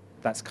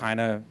 that's kind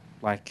of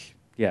like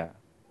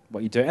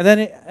what you do, and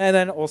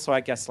then also I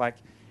guess like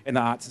in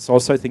the arts, it's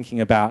also thinking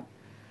about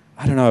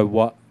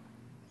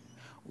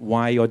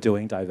why you're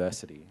doing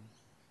diversity.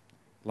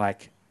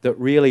 Like, that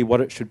really what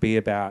it should be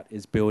about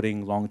is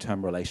building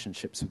long-term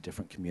relationships with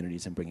different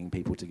communities and bringing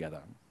people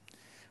together.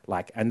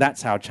 Like, and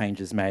that's how change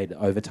is made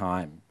over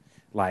time.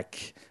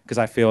 Like, because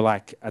I feel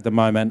like at the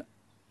moment,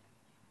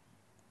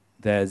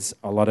 there's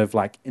a lot of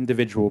like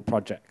individual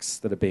projects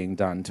that are being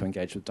done to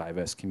engage with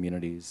diverse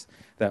communities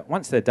that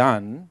once they're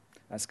done,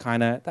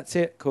 that's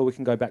it, cool, we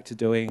can go back to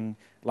doing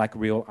like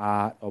real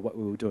art or what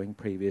we were doing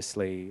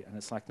previously. And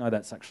it's like, no,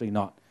 that's actually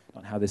not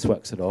how this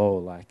works at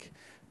all. Like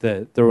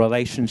the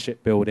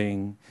relationship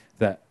building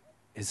that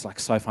is like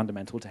so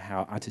fundamental to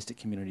how artistic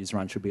communities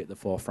run should be at the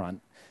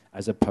forefront,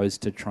 as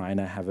opposed to trying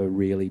to have a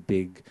really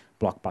big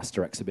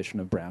blockbuster exhibition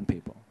of brown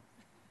people.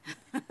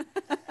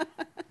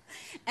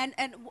 And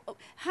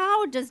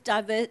how does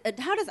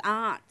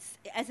arts,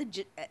 as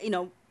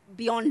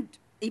beyond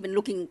even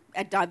looking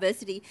at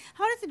diversity,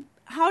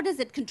 how does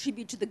it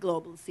contribute to the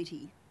global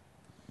city?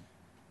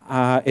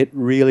 It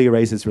really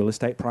raises real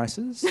estate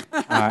prices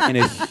in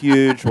a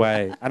huge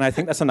way. And I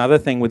think that's another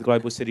thing with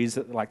global cities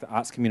that like the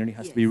arts community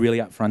has to be really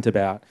upfront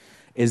about,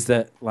 is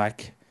that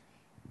like,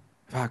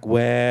 fuck,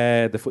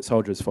 we're the foot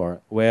soldiers for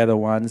it. We're the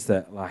ones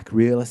that like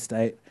real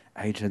estate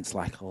agents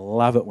like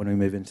love it when we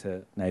move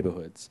into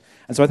neighborhoods.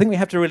 And so I think we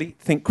have to really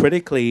think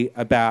critically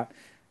about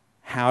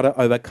how to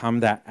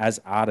overcome that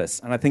as artists.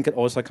 And I think it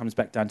also comes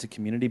back down to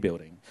community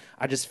building.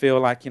 I just feel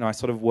like, I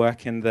sort of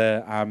work in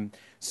the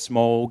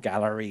small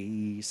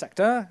gallery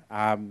sector.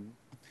 And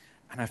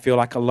I feel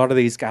like a lot of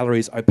these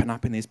galleries open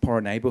up in these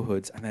poorer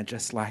neighborhoods, and they're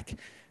just like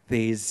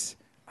these,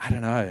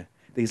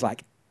 these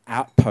like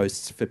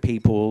outposts for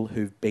people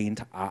who've been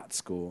to art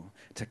school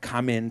to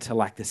come into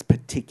like this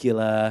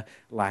particular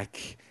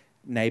like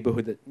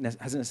neighborhood that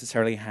hasn't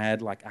necessarily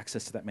had like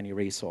access to that many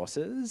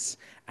resources,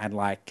 and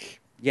like,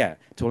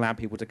 to allow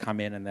people to come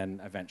in and then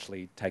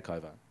eventually take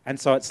over. And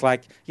so it's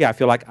like, I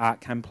feel like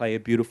art can play a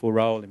beautiful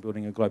role in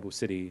building a global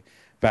city,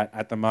 but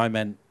at the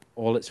moment,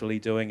 all it's really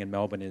doing in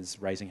Melbourne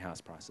is raising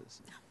house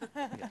prices.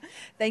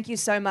 Thank you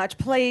so much.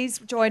 Please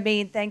join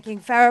me in thanking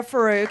Farah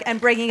Farouk and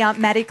bringing up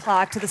Maddie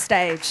Clark to the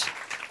stage.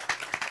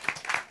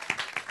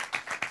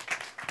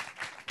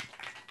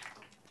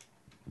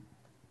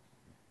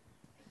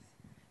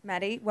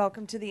 Maddie,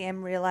 welcome to the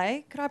M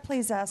Relay. Could I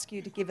please ask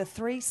you to give a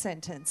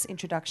 3-sentence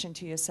introduction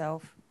to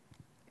yourself?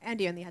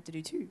 Andy only had to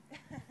do 2.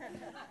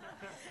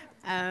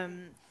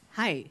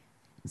 Hi.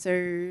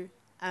 So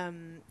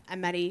I'm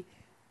Maddie.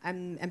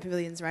 I'm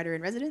M-Pavilion's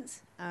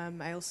writer-in-residence.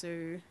 I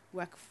also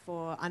work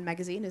for Un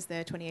Magazine as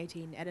their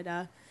 2018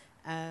 editor.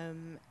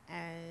 And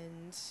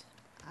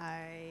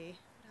I...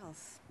 What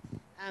else?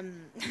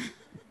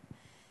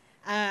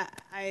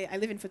 I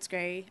live in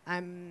Footscray.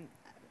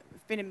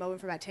 I've been in Melbourne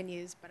for about 10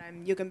 years, but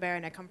I'm Yugambeh,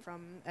 and I come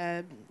from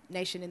a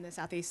nation in the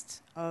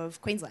southeast of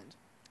Queensland,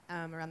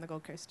 around the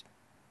Gold Coast.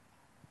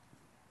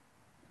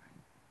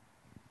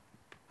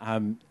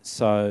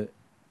 So,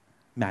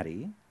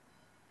 Maddie,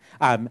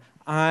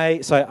 I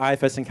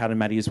first encountered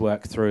Maddie's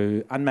work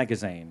through Un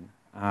Magazine,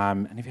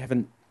 and if you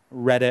haven't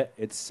read it,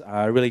 it's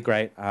a really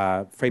great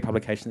free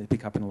publication that you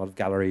pick up in a lot of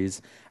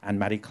galleries, and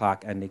Maddie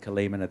Clark and Nika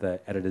Lehman are the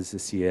editors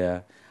this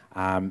year.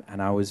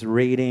 And I was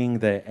reading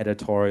the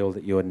editorial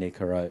that you and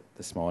Nika wrote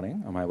this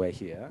morning on my way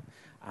here.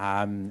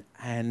 And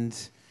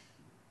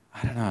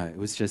I don't know, it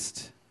was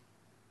just...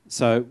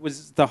 So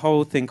was the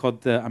whole thing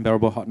called The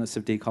Unbearable Hotness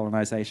of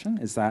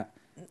Decolonisation? Is that...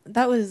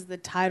 That was the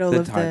title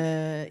of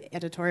the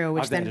editorial,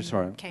 which then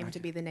came to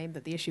be the name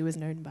that the issue was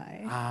known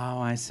by. Oh,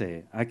 I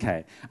see.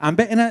 Okay.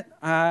 But in it,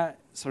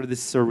 sort of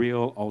this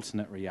surreal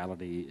alternate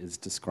reality is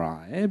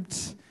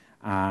described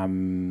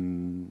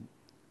within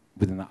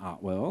the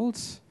art world.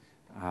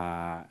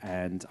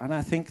 And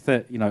I think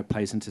that, it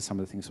plays into some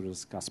of the things we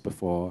discussed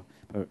before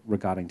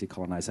regarding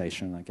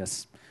decolonisation. I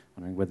guess,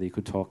 wondering whether you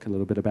could talk a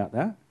little bit about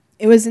that.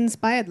 It was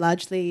inspired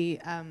largely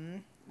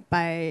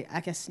by,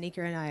 I guess,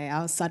 Nika and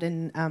our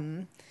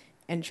sudden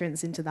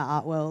entrance into the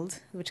art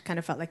world, which kind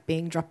of felt like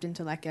being dropped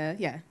into like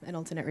an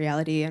alternate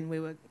reality. And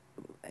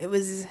it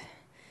was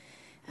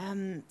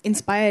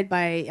inspired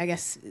by, I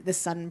guess, the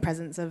sudden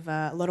presence of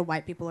a lot of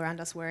white people around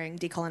us wearing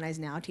Decolonize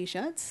Now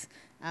t-shirts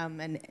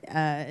and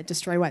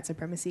Destroy White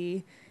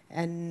Supremacy,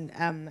 and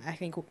I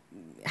think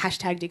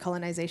hashtag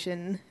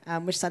decolonization,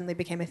 which suddenly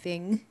became a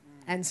thing.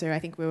 And so I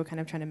think we were kind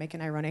of trying to make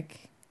an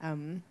ironic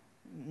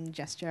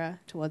gesture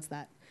towards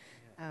that.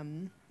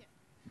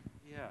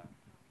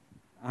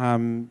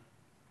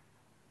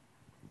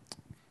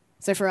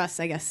 So for us,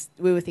 I guess,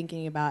 we were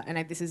thinking about,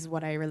 and this is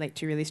what I relate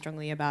to really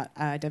strongly about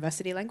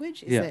diversity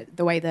language, is that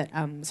the way that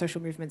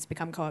social movements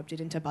become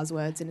co-opted into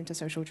buzzwords and into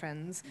social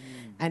trends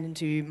and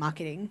into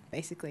marketing,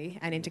 basically,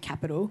 and into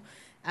capital.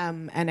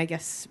 And I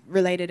guess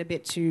related a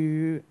bit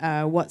to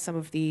what some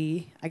of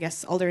the, I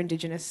guess, older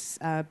Indigenous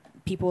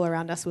people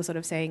around us were sort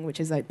of saying, which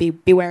is like,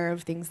 beware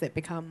of things that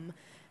become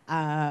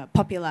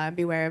popular, and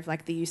beware of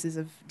like the uses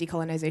of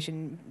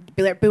decolonization,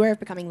 beware of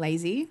becoming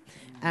lazy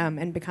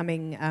and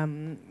becoming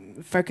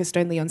focused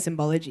only on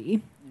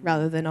symbology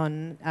rather than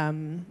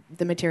on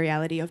the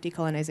materiality of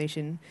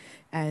decolonization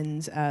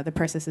and the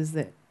processes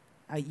that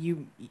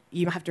you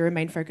have to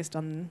remain focused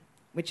on,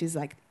 which is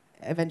like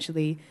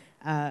eventually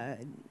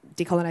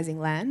decolonizing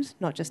land,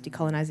 not just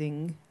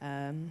decolonizing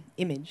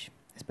image,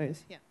 I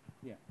suppose. Yeah.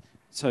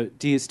 So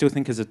do you still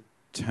think as a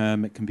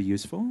term it can be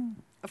useful?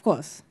 Of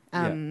course.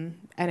 And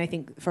I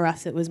think for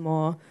us it was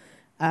more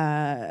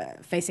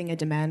facing a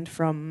demand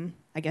from,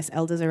 I guess,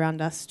 elders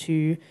around us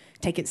to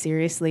take it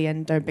seriously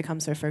and don't become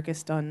so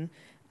focused on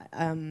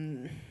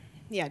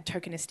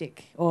tokenistic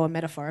or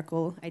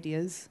metaphorical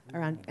ideas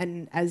around.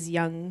 And as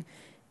young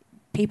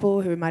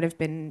people who might have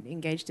been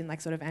engaged in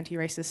like sort of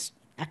anti-racist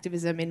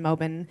activism in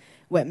Melbourne,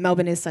 where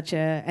Melbourne is such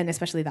a, and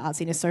especially the art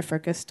scene is so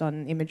focused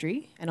on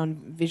imagery and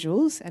on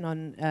visuals and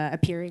on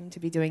appearing to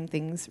be doing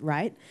things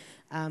right.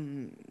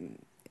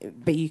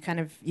 But you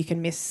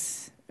can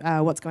miss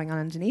what's going on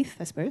underneath,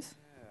 I suppose.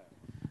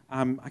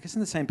 I guess in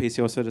the same piece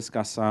you also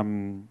discuss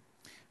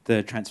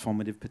the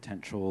transformative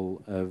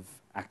potential of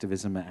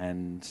activism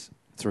and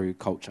through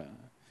culture.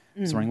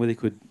 So I really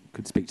could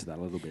speak to that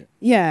a little bit.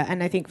 Yeah,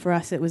 and I think for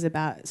us it was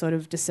about sort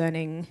of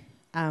discerning,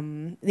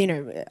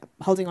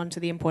 holding on to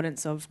the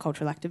importance of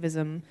cultural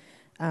activism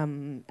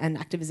and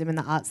activism in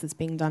the arts that's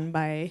being done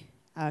by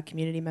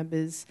community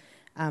members,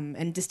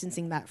 and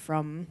distancing that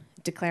from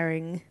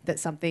declaring that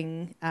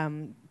something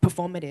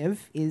performative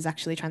is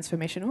actually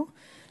transformational.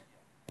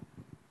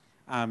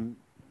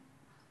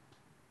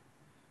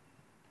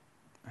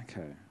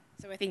 Okay.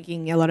 So we're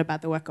thinking a lot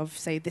about the work of,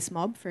 say, This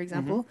Mob, for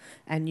example,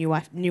 and New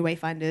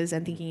Wayfinders,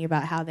 and thinking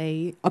about how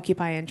they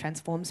occupy and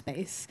transform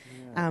space,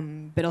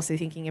 but also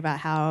thinking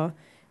about how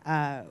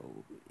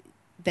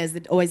there's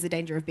always the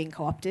danger of being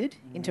co-opted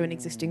into an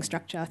existing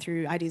structure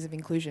through ideas of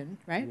inclusion,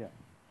 right? Yeah.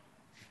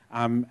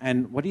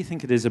 And what do you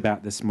think it is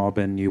about This Mob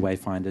and New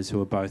Wayfinders,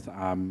 who are both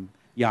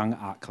young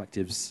art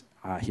collectives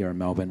here in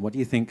Melbourne? What do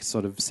you think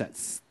sort of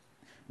sets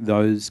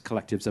those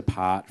collectives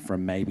apart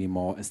from maybe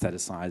more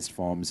aestheticised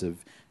forms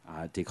of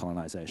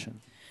decolonisation?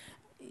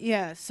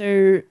 Yeah,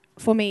 so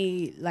for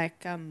me,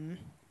 like,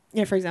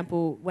 for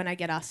example, when I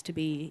get asked to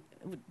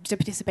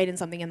participate in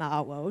something in the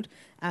art world,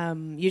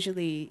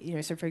 usually,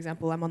 so for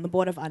example, I'm on the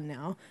board of UN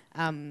now.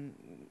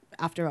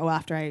 After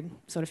I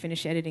sort of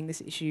finish editing this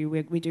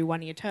issue, we do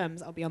 1-year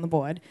terms, I'll be on the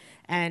board.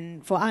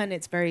 And for UN,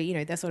 it's very,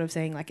 they're sort of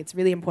saying, like, it's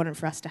really important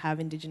for us to have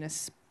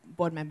Indigenous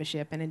board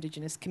membership and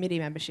Indigenous committee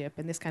membership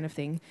and this kind of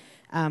thing.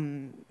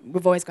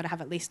 We've always got to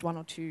have at least 1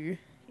 or 2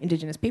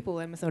 Indigenous people,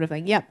 and we're sort of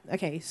like, yep,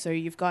 okay, so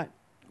you've got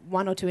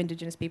 1 or 2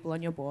 Indigenous people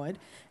on your board.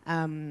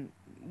 When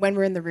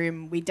we're in the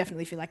room, we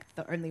definitely feel like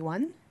the only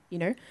one,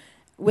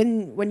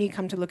 When you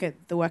come to look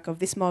at the work of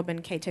This Mob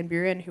and Kate Ten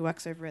Buren, who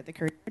works over at the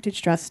Korean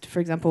Heritage Trust,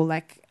 for example,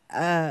 like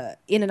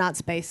in an art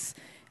space,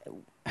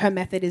 her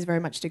method is very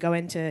much to go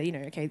into,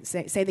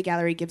 say the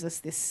gallery gives us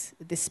this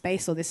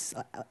space, or this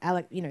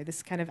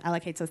kind of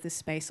allocates us this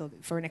space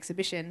for an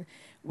exhibition.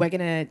 We're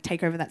going to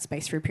take over that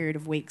space for a period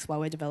of weeks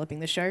while we're developing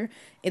the show.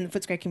 In the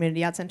Footscray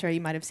Community Art Centre,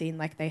 you might have seen,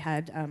 like, they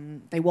had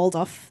they walled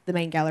off the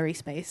main gallery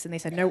space, and they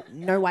said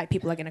no white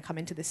people are going to come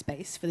into this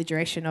space for the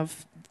duration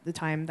of the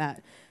time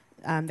that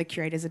the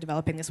curators are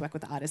developing this work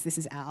with the artists. This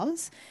is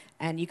ours.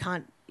 And you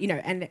can't,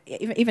 and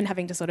even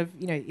having to sort of,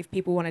 if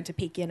people wanted to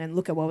peek in and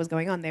look at what was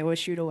going on, they were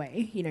shooed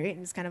away, and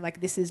it's kind of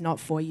like, this is not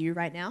for you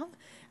right now.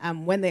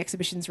 When the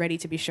exhibition's ready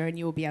to be shown,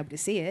 you will be able to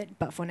see it,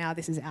 but for now,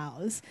 this is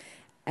ours.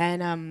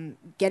 And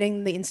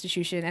getting the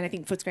institution, and I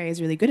think Footscray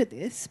is really good at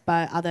this,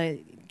 but other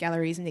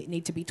galleries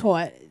need to be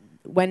taught,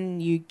 when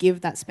you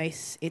give that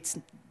space, it's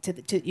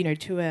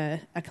to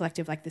a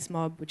collective like This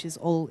Mob, which is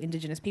all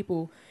Indigenous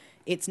people,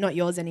 it's not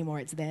yours anymore,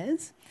 it's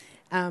theirs.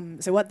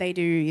 So what they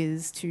do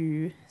is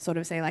to sort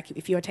of say, like,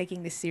 if you're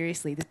taking this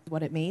seriously, this is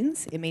what it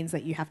means. It means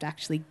that you have to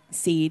actually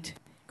seed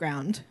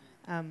ground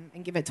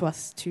and give it to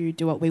us to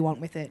do what we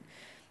want with it.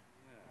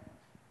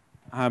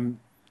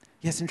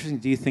 Yes, interesting.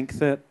 Do you think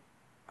that,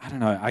 I don't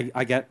know,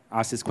 I get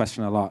asked this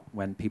question a lot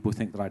when people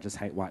think that I just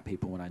hate white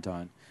people when I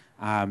don't.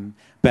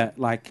 But,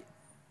 like,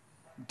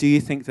 do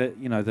you think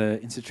that, the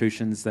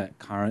institutions that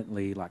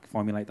currently, like,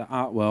 formulate the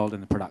art world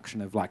and the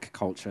production of, like,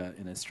 culture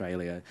in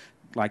Australia,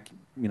 like,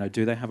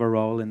 do they have a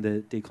role in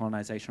the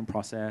decolonisation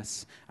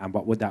process, and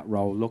what would that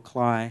role look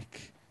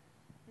like?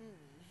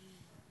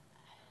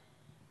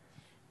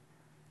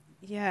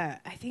 Yeah,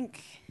 I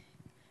think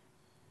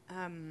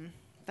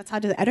that's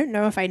hard to. I don't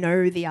know if I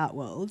know the art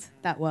world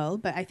that well,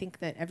 but I think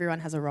that everyone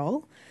has a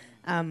role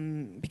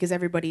because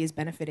everybody is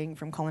benefiting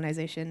from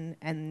colonization,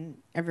 and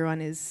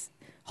everyone is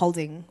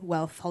holding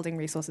wealth, holding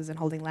resources, and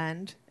holding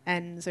land,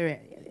 and so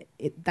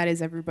that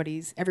is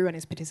everyone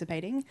is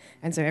participating,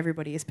 and so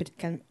everybody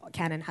can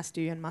and has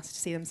to and must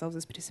see themselves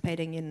as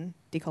participating in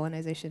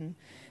decolonization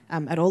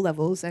at all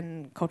levels,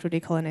 and cultural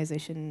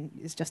decolonization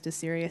is just as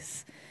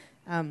serious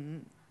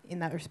in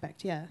that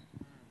respect. Yeah.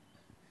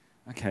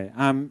 Okay.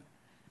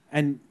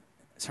 And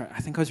sorry,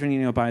 I think I was reading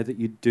in your bio that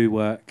you do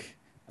work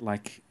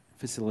like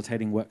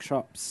facilitating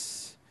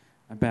workshops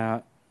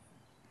about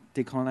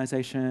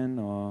decolonization,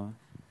 or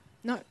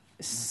Not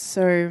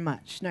so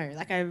much, no.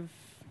 Like yeah.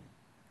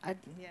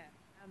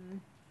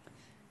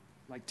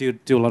 like do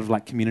a lot of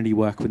like community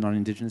work with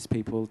non-Indigenous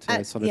people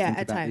to sort of think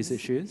about times. these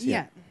issues.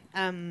 Yeah.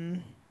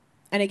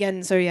 And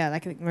again, so yeah,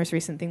 like I think the most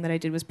recent thing that I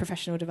did was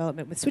professional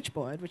development with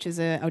Switchboard, which is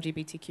a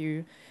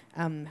LGBTQ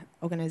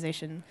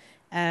organization.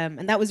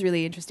 And that was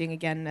really interesting,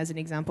 again, as an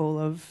example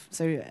of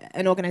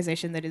an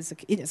organization that it's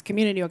a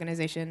community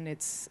organization.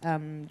 It's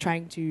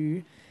trying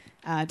to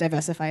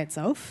diversify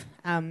itself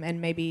and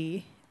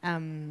maybe,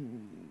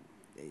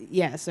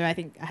 so I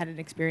think I had an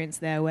experience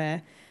there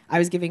where I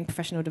was giving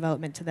professional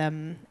development to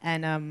them,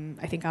 and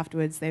I think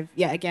afterwards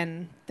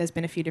there's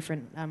been a few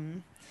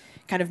different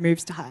kind of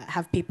moves to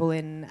have people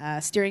in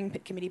steering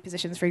committee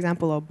positions, for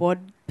example, or board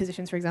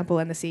positions, for example,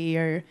 and the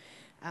CEO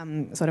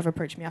sort of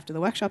approached me after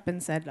the workshop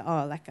and said,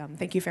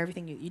 thank you for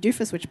everything you do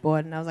for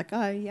Switchboard. And I was like,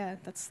 oh yeah,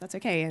 that's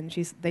okay. And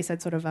they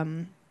said sort of,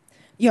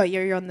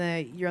 you're on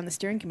the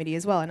steering committee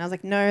as well. And I was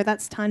like, no,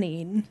 that's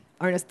Tanine.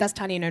 That's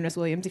Tanine Ernest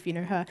Williams, if you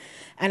know her.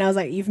 And I was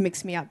like, you've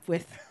mixed me up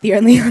with the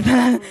only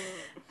other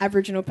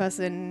Aboriginal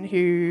person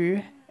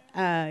who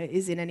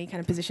is in any kind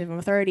of position of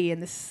authority in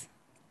this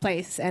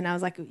place. And I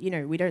was like,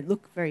 we don't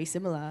look very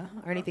similar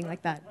or anything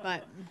like that.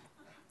 But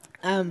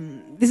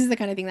this is the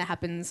kind of thing that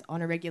happens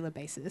on a regular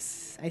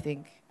basis, I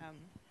think.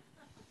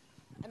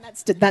 And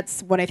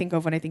that's what I think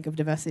of when I think of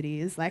diversity,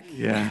 is like...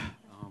 Yeah.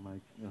 Oh my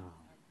God.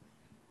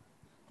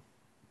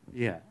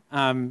 Yeah.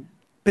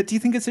 But do you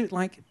think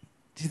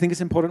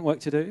it's important work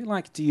to do?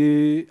 Like, do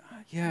you...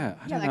 I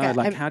don't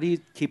know. How do you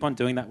keep on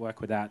doing that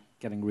work without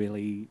getting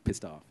really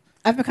pissed off?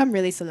 I've become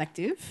really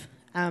selective.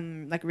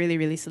 Really,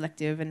 really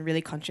selective, and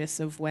really conscious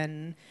of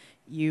when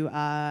you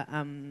are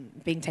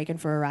being taken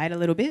for a ride a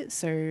little bit.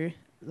 So,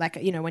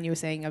 when you were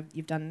saying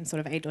you've done sort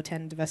of 8 or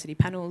 10 diversity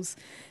panels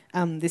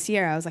this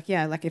year, I was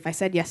like, if I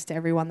said yes to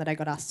everyone that I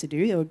got asked to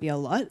do, it would be a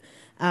lot.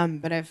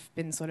 But I've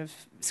been sort of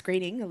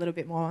screening a little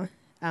bit more,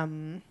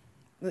 in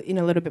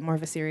a little bit more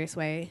of a serious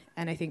way.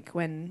 And I think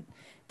when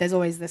there's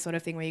always this sort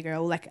of thing where you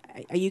go,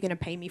 are you going to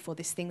pay me for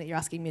this thing that you're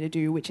asking me to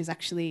do, which is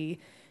actually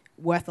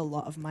worth a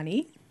lot of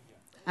money?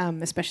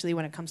 Especially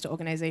when it comes to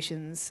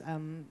organizations,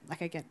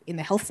 I get in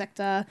the health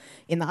sector,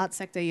 in the arts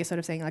sector, you're sort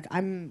of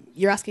saying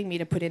you're asking me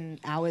to put in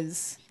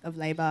hours of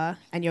labor,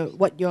 and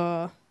what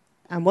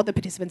the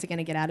participants are going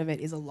to get out of it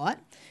is a lot.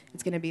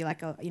 It's going to be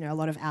a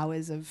lot of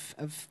hours of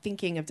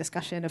thinking, of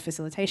discussion, of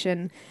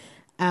facilitation,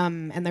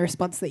 and the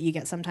response that you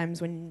get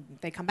sometimes when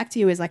they come back to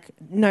you is like,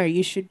 no,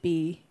 you should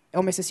be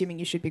almost assuming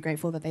you should be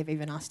grateful that they've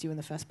even asked you in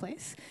the first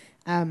place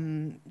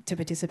to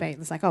participate.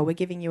 It's like, oh, we're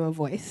giving you a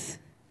voice.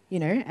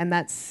 And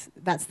that's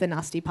the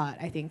nasty part,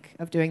 I think,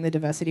 of doing the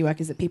diversity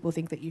work, is that people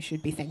think that you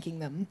should be thanking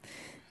them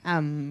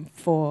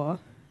for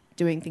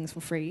doing things for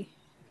free.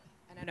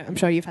 And I'm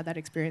sure you've had that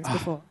experience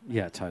before.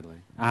 Yeah, totally.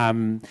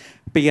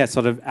 But yeah,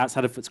 sort of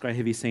outside of Footscray,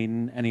 have you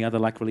seen any other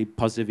really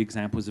positive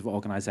examples of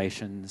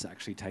organisations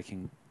actually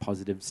taking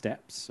positive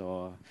steps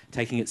or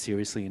taking it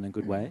seriously in a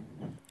good way?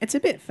 It's a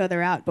bit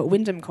further out, but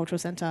Wyndham Cultural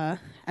Centre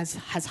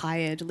has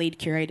hired lead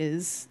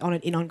curators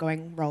in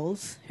ongoing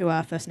roles who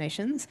are First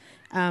Nations,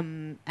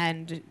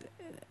 and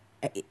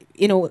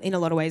in a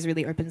lot of ways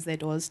really opens their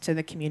doors to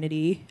the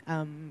community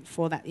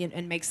for that,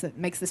 and makes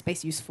the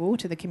space useful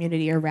to the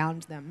community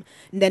around them.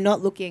 And they're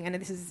not looking, and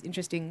this is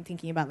interesting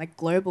thinking about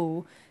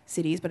global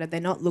cities, but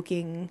they're not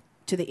looking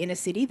to the inner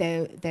city.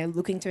 They're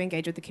looking to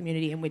engage with the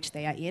community in which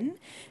they are in.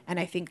 And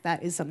I think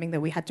that is something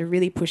that we had to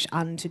really push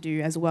on to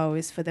do as well,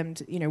 is for them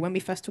to, when we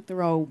first took the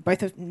role,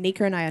 both of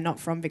Nika and I are not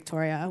from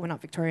Victoria. We're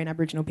not Victorian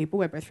Aboriginal people.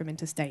 We're both from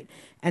interstate.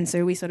 And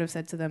so we sort of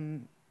said to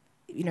them,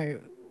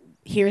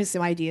 here are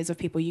some ideas of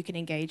people you can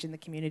engage in the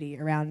community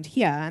around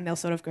here. And they'll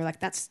sort of go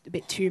that's a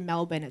bit too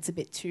Melbourne. It's a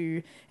bit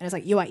too... And it's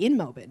like, you are in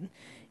Melbourne.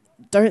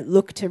 Don't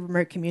look to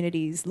remote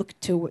communities. Look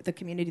to the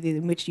community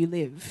in which you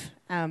live,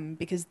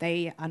 because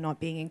they are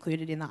not being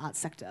included in the arts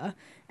sector,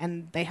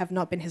 and they have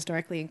not been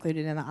historically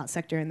included in the arts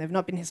sector, and they've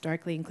not been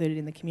historically included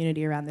in the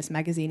community around this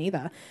magazine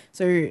either.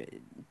 So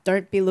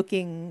don't be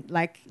looking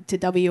to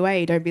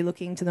WA. Don't be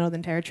looking to the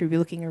Northern Territory. Be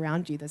looking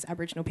around you. There's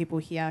Aboriginal people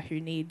here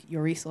who need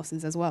your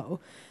resources as well.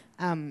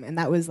 And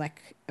that was a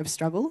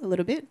struggle a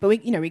little bit, but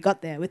we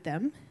got there with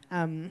them.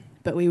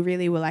 But we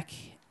really were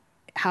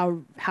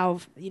how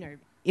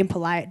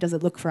impolite does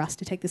it look for us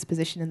to take this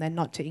position and then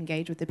not to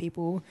engage with the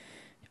people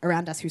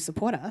around us who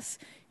support us,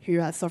 who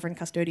are sovereign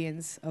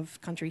custodians of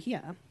country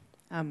here.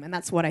 And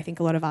that's what I think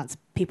a lot of arts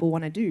people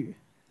want to do.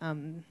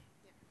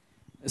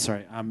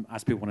 Sorry,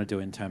 arts people want to do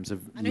in terms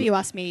of... I know you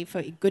asked me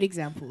for good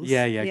examples.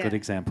 Yeah, good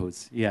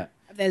examples. Yeah.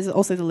 There's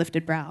also the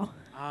Lifted Brow.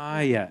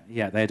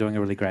 Yeah, they're doing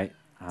a really great...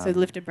 So the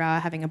Lifted Brow are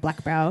having a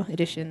Black Brow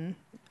edition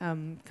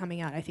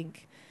coming out, I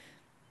think,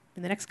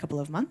 in the next couple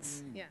of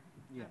months. Yeah.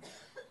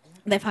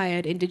 They've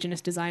hired Indigenous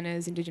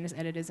designers, Indigenous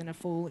editors, and a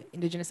full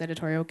Indigenous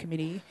editorial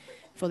committee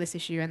for this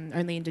issue, and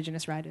only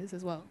Indigenous writers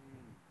as well.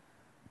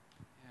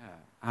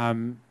 Yeah.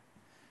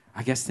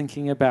 I guess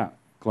thinking about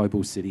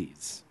global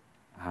cities,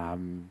 I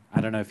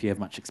don't know if you have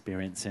much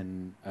experience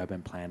in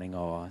urban planning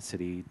or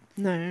city...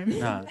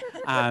 No.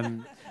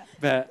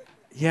 But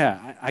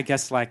yeah, I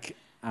guess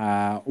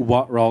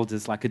what role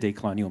does a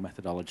decolonial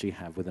methodology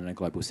have within a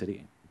global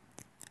city?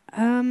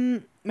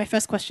 My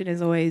first question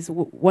is always,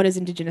 what does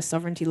Indigenous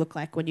sovereignty look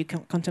like when you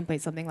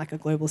contemplate something like a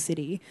global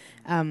city?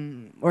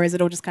 Or is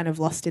it all just kind of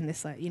lost in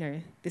this,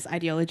 this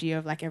ideology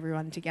of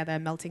everyone together,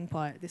 melting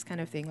pot, this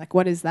kind of thing?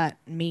 What does that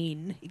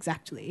mean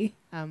exactly?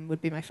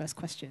 Would be my first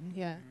question.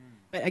 Yeah,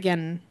 but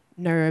again,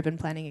 no urban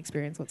planning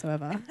experience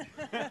whatsoever.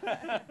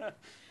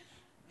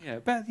 Yeah,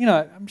 but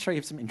I'm sure you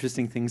have some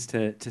interesting things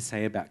to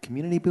say about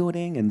community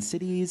building and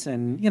cities,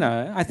 and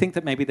I think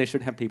that maybe they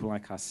should have people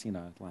like us,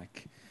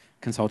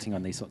 consulting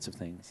on these sorts of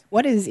things.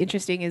 What is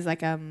interesting is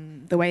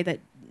the way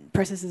that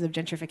processes of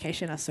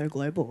gentrification are so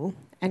global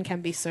and can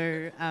be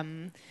so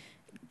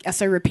are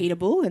so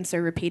repeatable and so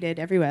repeated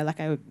everywhere.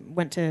 I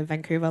went to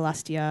Vancouver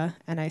last year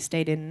and I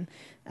stayed in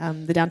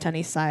the downtown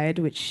east side,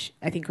 which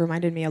I think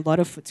reminded me a lot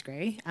of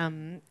Footscray.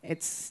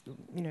 It's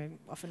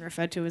often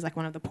referred to as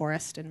one of the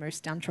poorest and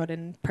most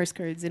downtrodden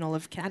postcodes in all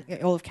of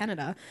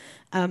Canada,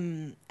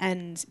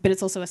 but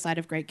it's also a site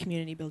of great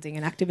community building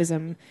and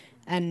activism.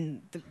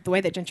 And the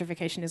way that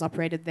gentrification is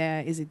operated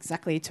there is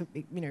exactly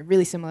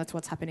really similar to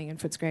what's happening in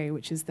Footscray,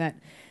 which is that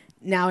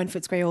now in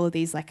Footscray, all of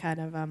these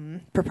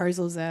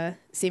proposals are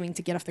seeming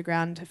to get off the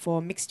ground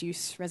for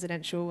mixed-use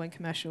residential and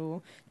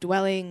commercial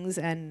dwellings,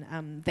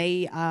 and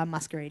they are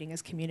masquerading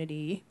as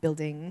community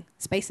building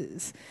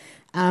spaces,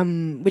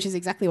 which is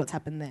exactly what's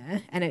happened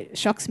there. And it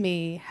shocks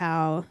me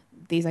how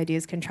these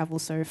ideas can travel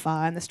so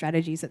far, and the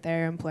strategies that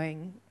they're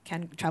employing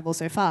can travel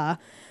so far,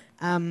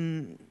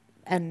 and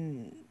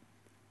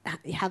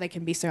how they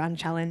can be so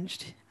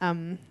unchallenged.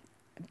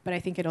 But I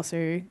think it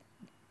also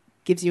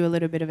gives you a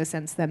little bit of a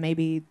sense that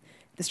maybe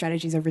the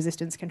strategies of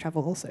resistance can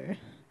travel also.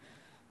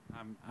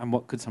 And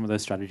what could some of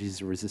those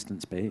strategies of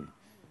resistance be?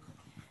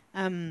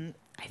 I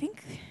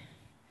think,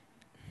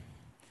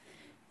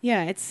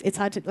 it's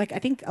hard to I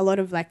think a lot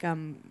of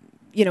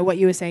what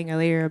you were saying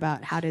earlier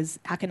about how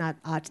can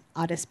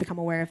artists become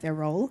aware of their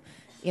role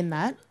in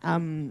that,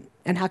 and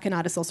how can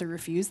artists also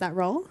refuse that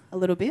role a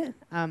little bit.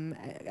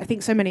 I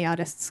think so many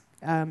artists,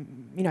 I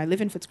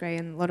live in Footscray,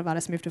 and a lot of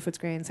artists move to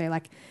Footscray and say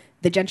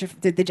the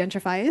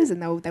gentrifiers,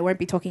 and they won't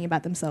be talking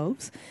about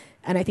themselves.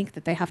 And I think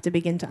that they have to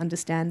begin to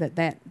understand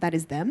that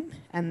is them,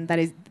 and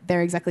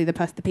they're exactly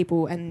the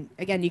people. And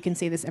again, you can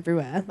see this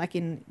everywhere,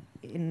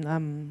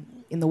 in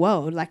the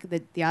world.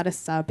 The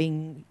artists are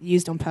being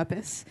used on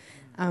purpose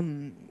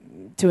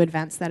to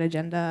advance that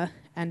agenda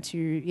and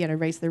to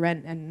raise the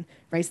rent and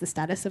raise the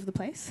status of the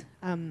place.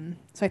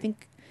 So I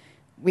think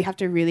we have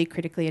to really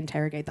critically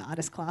interrogate the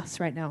artist class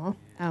right now,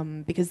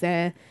 because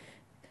they're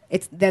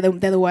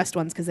the worst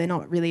ones, because they're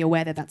not really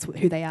aware that that's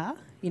who they are.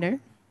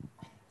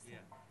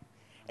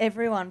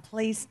 Everyone,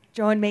 please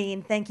join me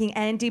in thanking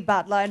Andy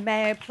Butler, and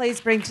may I please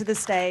bring to the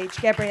stage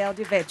Gabrielle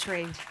De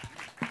Vetri.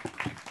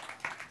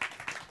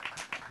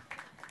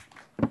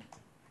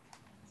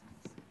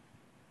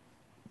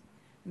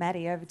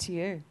 Maddie, over to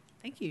you.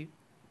 Thank you.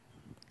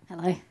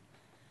 Hello.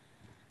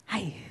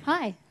 Hi.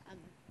 Hi.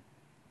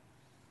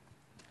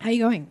 How are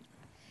you going?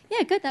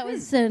 Yeah, good. That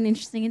was an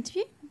interesting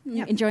interview.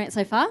 Yep. Enjoying it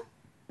so far?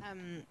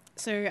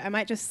 So I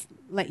might just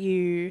let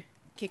you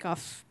kick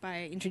off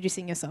by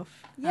introducing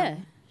yourself. Yeah,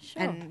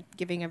 sure. And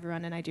giving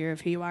everyone an idea of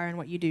who you are and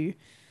what you do.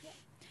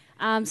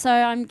 So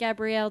I'm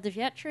Gabrielle De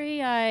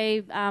Vetri.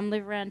 I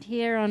live around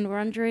here on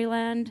Wurundjeri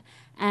land,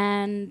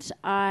 and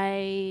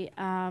I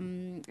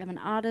am an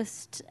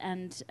artist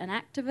and an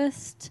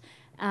activist.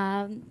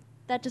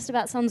 That just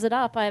about sums it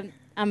up.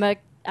 I'm a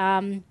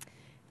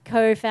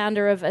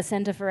co-founder of A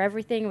Centre for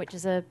Everything, which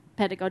is a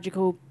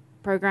pedagogical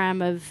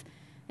program of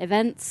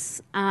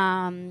events,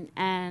 and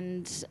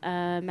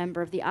a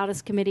member of the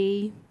Artist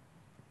Committee.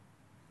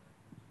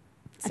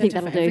 I think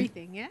that'll do.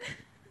 Everything, yeah?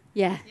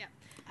 Yeah.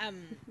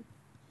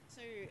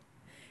 So,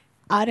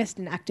 artist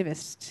and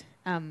activist,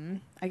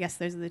 I guess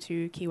those are the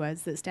two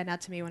keywords that stand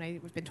out to me when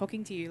I've been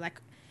talking to you.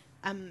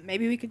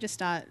 Maybe we could just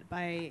start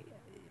by,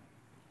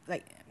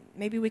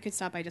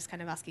 just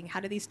kind of asking, how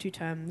do these two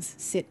terms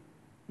sit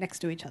next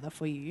to each other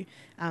for you?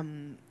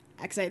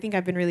 Because I think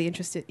I've been really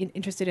interested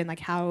in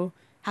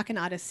how can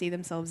artists see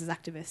themselves as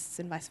activists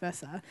and vice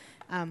versa?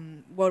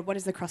 What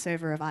is the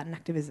crossover of art and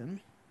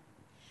activism?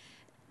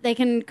 they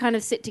can kind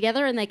of sit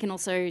together and they can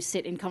also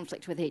sit in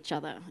conflict with each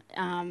other.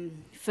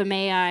 For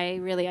me, I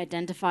really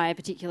identify a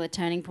particular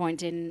turning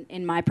point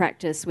in my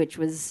practice, which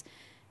was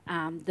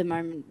the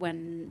moment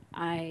when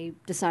I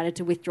decided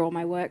to withdraw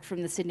my work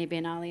from the Sydney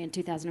Biennale in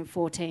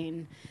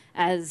 2014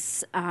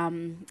 as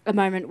a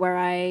moment where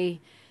I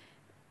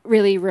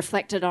really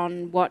reflected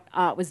on what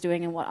art was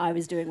doing and what I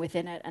was doing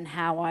within it, and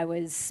how I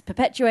was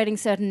perpetuating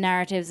certain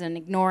narratives and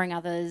ignoring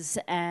others,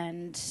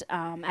 and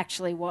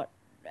actually what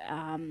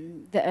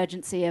the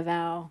urgency of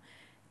our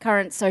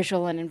current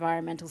social and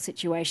environmental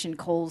situation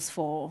calls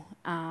for,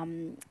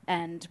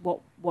 and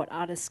what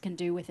artists can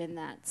do within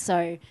that.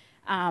 So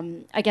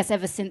I guess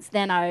ever since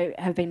then I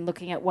have been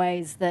looking at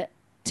ways that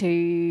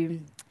to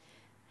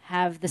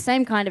have the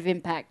same kind of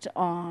impact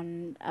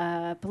on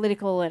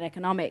political and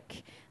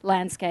economic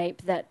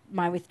landscape that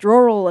my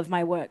withdrawal of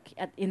my work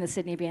in the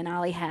Sydney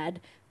Biennale had,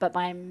 but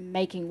by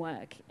making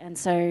work. And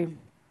so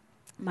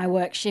my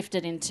work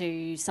shifted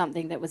into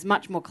something that was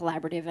much more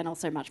collaborative and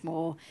also much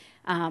more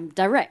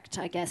direct,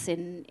 I guess,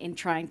 in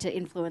trying to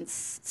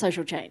influence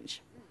social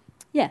change.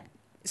 Yeah.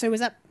 So was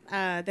that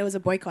there was a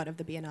boycott of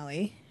the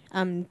Biennale? Do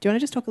you want to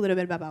just talk a little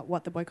bit about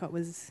what the boycott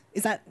was?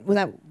 Was that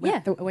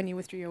when you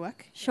withdrew your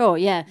work? Sure,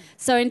 yeah.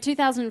 So in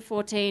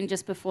 2014,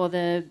 just before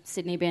the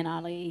Sydney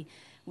Biennale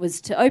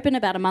was to open,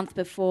 about a month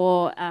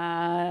before,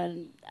 a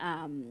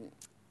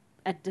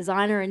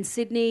designer in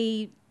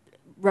Sydney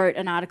wrote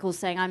an article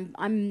saying,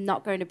 I'm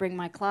not going to bring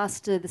my class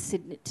to the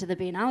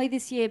Biennale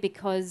this year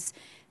because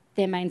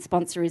their main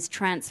sponsor is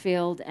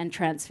Transfield, and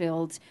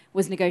Transfield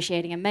was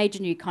negotiating a major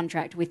new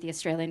contract with the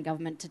Australian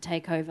government to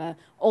take over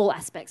all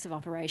aspects of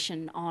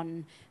operation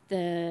on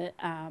the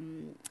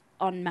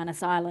on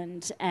Manus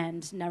Island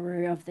and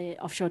Nauru of the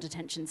offshore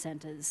detention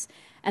centres.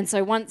 And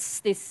so once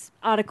this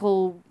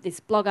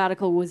blog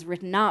article was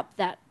written up,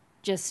 that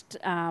just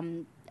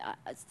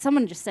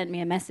someone just sent me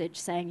a message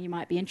saying you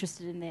might be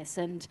interested in this,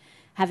 and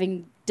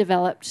having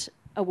developed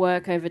a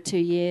work over 2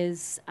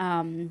 years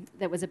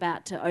that was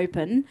about to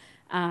open.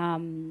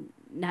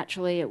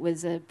 Naturally, it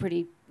was a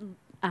pretty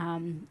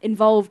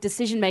involved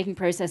decision-making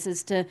process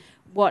as to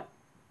what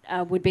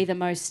would be the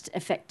most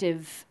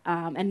effective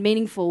and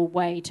meaningful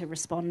way to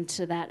respond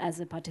to that as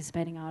a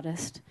participating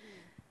artist.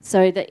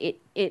 So that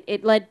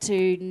it led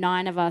to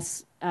 9 of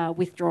us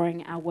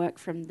withdrawing our work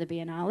from the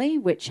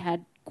Biennale, which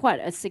had quite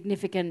a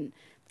significant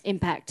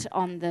impact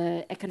on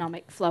the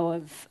economic flow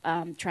of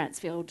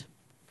Transfield,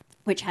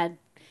 which had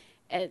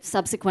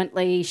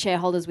subsequently,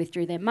 shareholders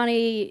withdrew their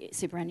money,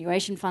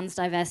 superannuation funds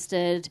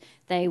divested,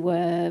 they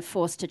were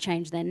forced to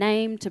change their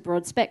name to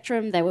Broad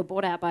Spectrum, they were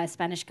bought out by a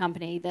Spanish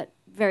company that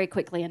very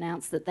quickly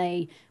announced that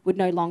they would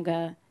no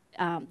longer,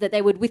 that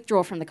they would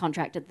withdraw from the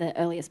contract at the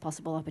earliest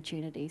possible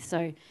opportunity.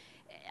 So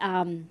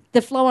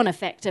the flow-on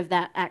effect of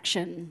that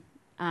action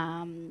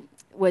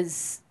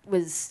was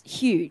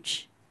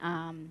huge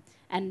and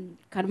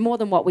kind of more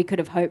than what we could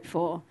have hoped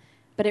for,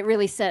 but it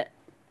really set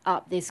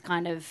up this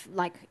kind of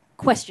like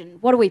question,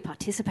 what are we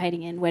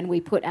participating in when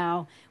we put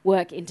our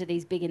work into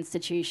these big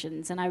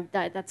institutions? And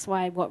that's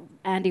why what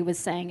Andy was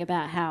saying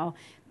about how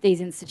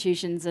these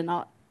institutions are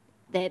not,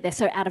 they're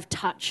so out of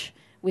touch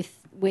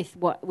with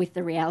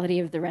the reality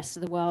of the rest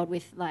of the world,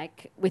 with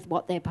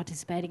what they're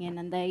participating in,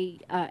 and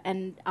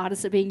and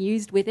artists are being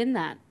used within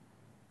that.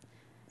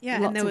 Yeah,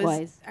 in and lots of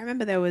ways. I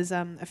remember there was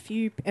a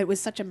few. It was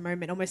such a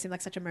moment, almost seemed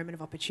like such a moment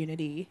of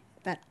opportunity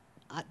that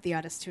the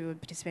artists who were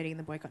participating in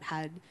the boycott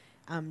had.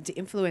 To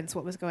influence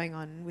what was going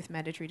on with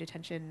mandatory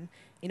detention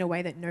in a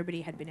way that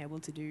nobody had been able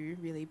to do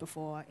really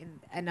before.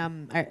 I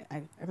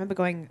remember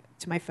going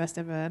to my first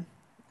ever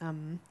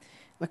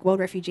World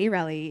Refugee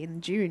Rally in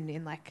June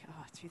in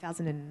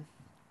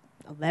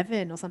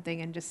 2011 or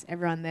something, and just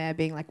everyone there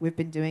being like, we've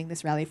been doing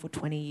this rally for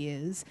 20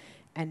 years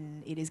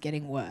and it is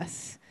getting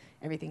worse.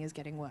 Everything is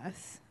getting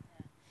worse.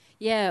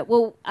 Yeah,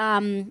 well,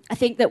 I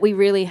think that we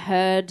really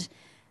heard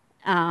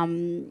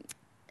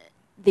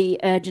the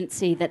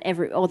urgency that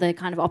or the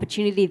kind of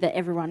opportunity that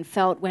everyone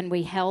felt when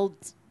we held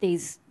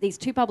these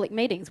 2 public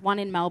meetings, one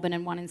in Melbourne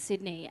and one in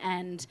Sydney,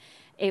 and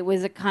it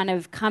was a kind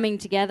of coming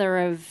together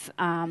of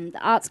the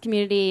arts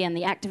community and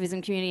the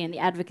activism community and the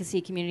advocacy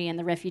community and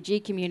the refugee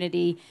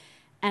community,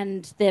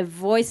 and their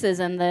voices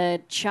and the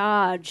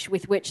charge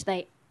with which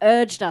they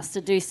urged us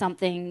to do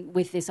something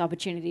with this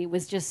opportunity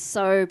was just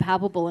so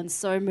palpable and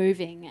so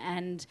moving.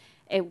 And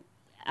it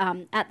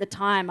at the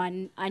time,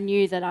 I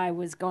knew that I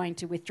was going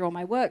to withdraw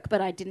my work, but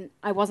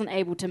I wasn't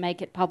able to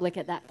make it public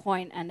at that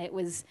point, and it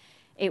was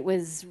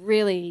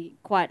really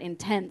quite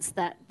intense,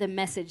 that the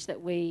message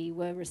that we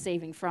were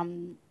receiving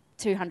from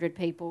 200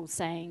 people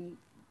saying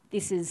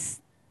this is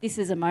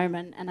a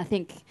moment. And I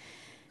think,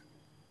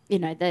 you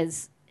know,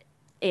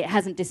 it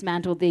hasn't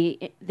dismantled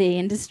the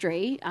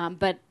industry,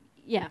 but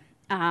yeah,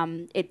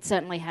 it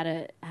certainly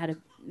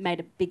made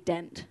a big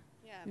dent.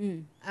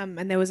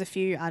 And there was a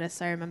few artists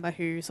I remember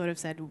who sort of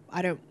said,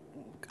 I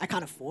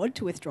can't afford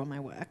to withdraw my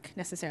work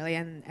necessarily,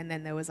 and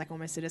then there was like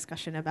almost a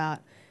discussion about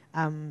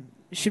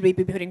should we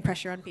be putting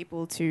pressure on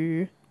people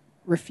to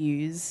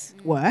refuse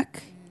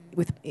work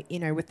with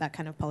with that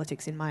kind of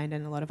politics in mind,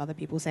 and a lot of other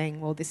people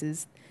saying, well,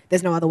 there's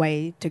no other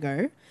way to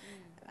go.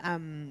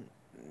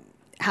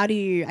 How do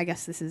you? I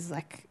guess this is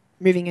like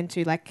moving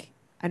into like,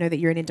 I know that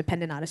you're an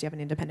independent artist, you have an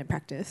independent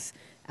practice,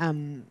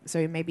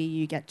 so maybe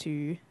you get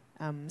to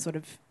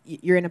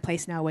you're in a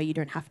place now where you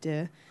don't have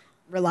to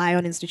rely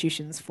on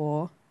institutions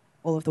for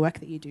all of the work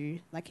that you do.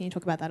 Like, can you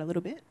talk about that a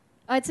little bit?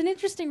 It's an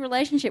interesting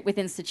relationship with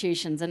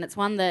institutions, and it's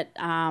one that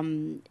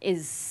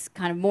is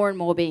kind of more and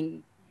more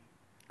being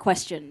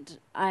questioned.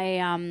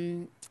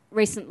 I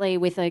recently,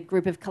 with a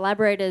group of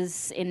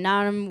collaborators in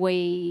Narrm,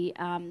 we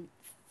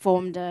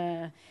formed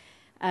an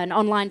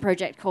online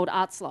project called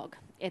ArtsLog.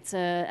 It's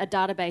a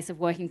database of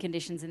working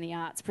conditions in the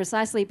arts,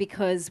 precisely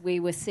because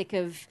we were sick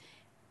of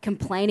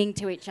complaining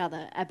to each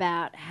other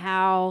about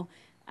how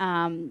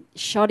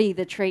shoddy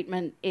the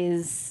treatment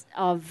is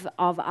of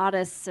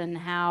artists, and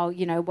how,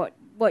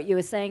 what you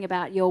were saying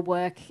about your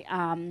work,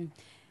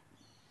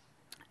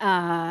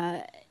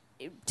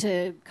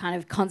 to kind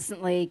of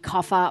constantly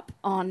cough up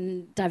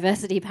on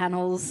diversity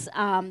panels,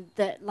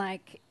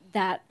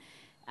 that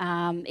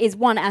is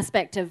one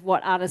aspect of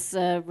what artists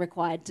are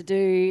required to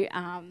do,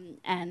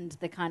 and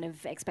the kind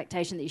of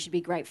expectation that you should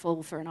be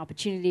grateful for an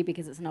opportunity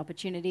because it's an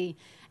opportunity.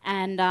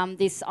 And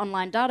this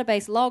online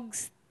database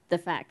logs the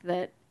fact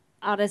that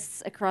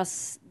artists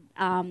across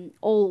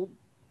all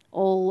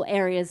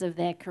areas of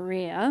their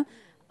career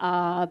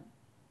are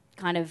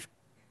kind of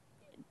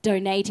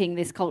donating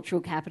this cultural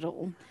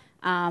capital,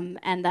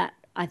 and that,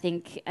 I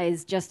think,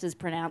 is just as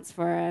pronounced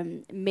for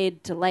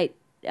mid to late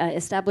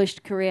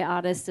established career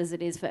artists as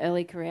it is for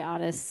early career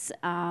artists,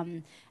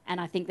 and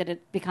I think that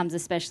it becomes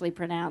especially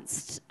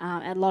pronounced.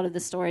 A lot of the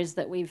stories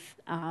that we've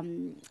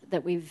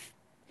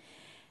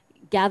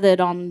gathered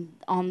on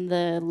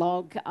the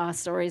log are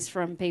stories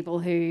from people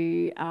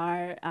who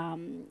are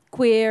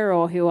queer,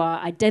 or who are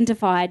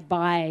identified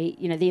by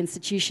the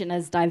institution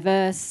as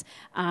diverse,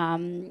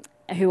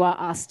 who are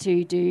asked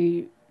to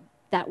do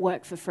that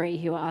work for free,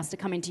 who are asked to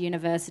come into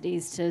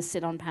universities to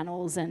sit on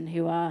panels, and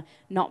who are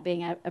not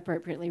being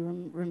appropriately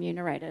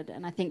remunerated.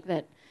 And I think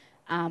that,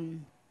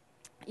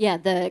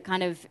 the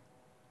kind of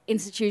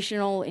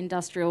institutional,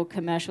 industrial,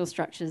 commercial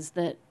structures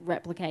that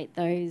replicate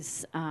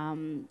those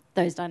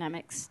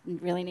dynamics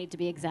really need to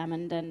be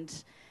examined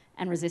and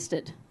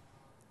resisted.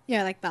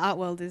 Yeah, like the art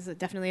world is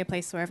definitely a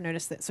place where I've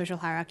noticed that social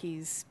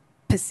hierarchies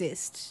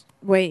persist,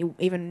 where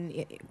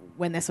even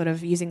when they're sort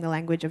of using the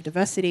language of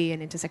diversity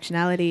and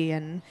intersectionality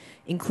and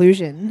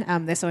inclusion,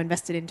 they're so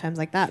invested in terms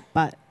like that.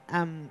 But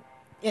and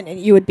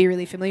you would be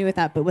really familiar with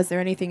that. But was there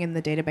anything in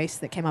the database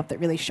that came up that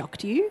really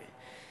shocked you?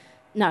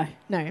 No,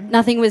 no,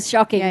 nothing was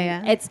shocking.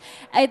 Yeah.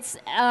 It's.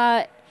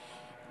 Well,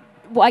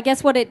 I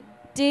guess what it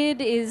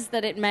did is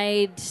that it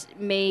made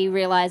me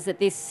realise that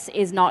this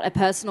is not a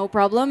personal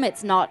problem.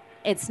 It's not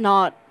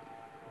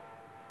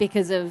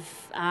because of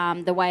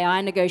the way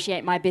I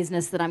negotiate my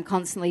business that I'm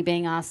constantly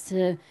being asked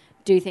to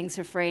do things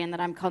for free, and that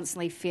I'm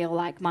constantly feel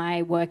like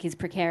my work is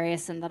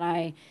precarious, and that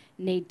I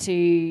need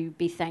to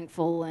be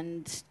thankful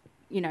and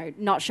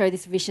not show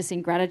this vicious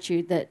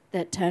ingratitude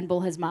that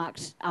Turnbull has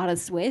marked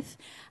artists with.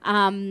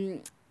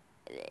 But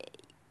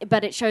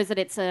it shows that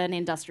it's an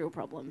industrial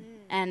problem,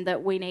 and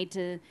that we need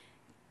to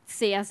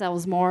see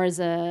ourselves more as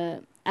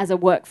a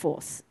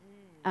workforce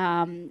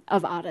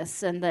of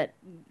artists, and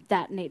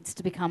that needs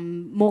to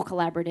become more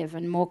collaborative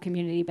and more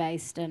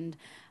community-based. And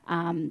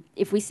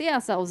if we see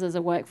ourselves as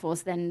a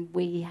workforce, then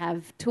we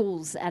have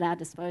tools at our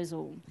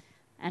disposal.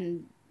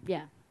 And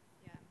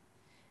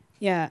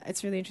Yeah,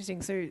 it's really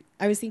interesting. So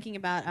I was thinking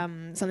about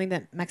something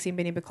that Maxine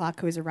Benny-Beclark,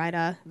 who is a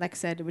writer,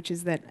 said, which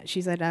is that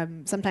she said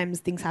sometimes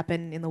things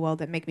happen in the world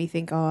that make me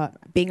think,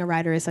 being a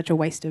writer is such a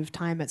waste of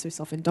time, it's so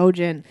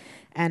self-indulgent,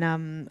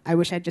 and I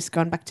wish I'd just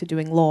gone back to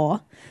doing law,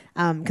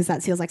 because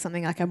that feels like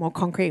something like a more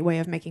concrete way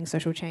of making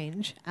social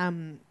change.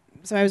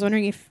 So I was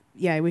wondering if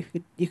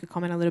you could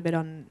comment a little bit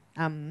on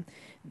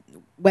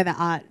whether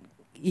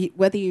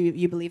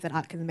you believe that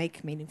art can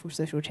make meaningful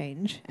social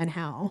change, and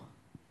how.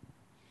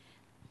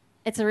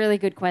 It's a really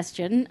good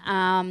question,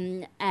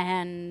 and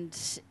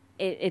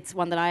it's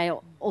one that I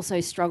also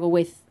struggle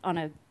with on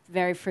a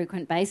very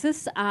frequent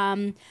basis.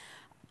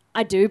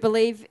 I do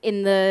believe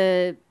in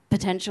the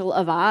potential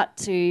of art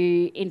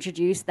to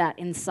introduce that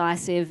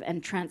incisive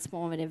and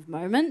transformative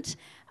moment.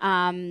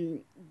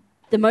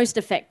 The most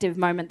effective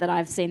moment that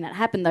I've seen that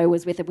happen, though,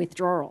 was with a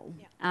withdrawal.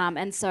 Yeah.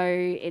 And so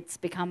it's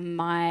become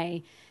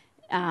my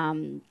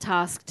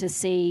task to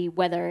see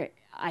whether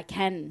I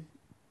can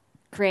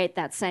create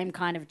that same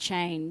kind of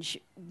change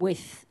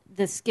with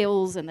the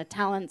skills and the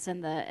talents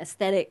and the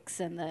aesthetics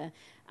and the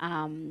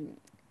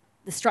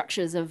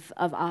structures of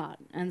art.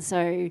 And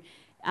so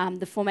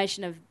the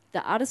formation of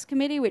the Artists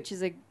Committee, which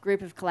is a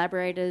group of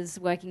collaborators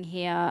working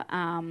here,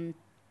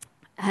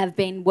 have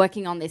been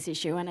working on this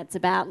issue, and it's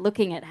about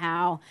looking at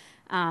how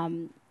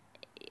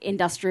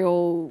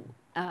industrial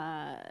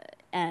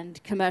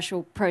and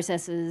commercial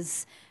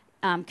processes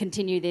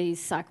continue these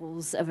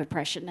cycles of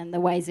oppression, and the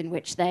ways in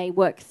which they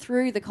work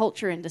through the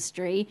culture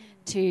industry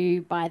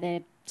to buy their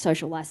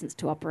social license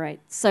to operate.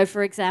 So,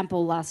 for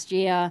example, last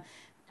year,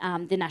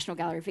 the National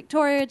Gallery of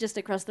Victoria, just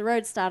across the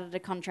road, started a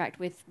contract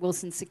with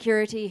Wilson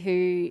Security,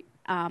 who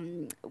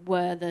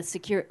were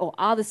the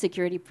are the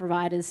security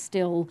providers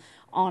still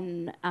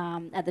on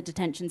at the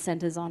detention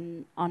centres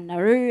on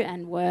Nauru,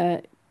 and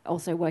were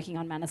also working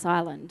on Manus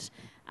Island.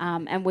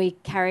 And we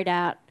carried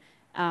out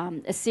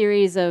a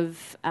series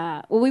of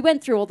we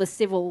went through all the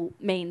civil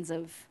means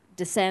of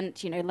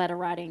dissent, letter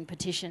writing,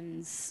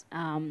 petitions,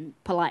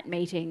 polite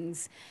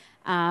meetings,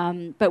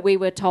 but we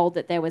were told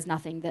that there was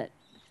nothing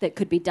that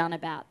could be done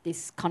about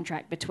this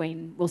contract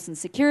between Wilson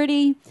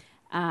Security,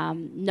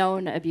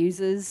 known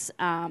abusers,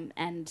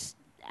 and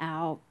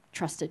our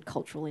trusted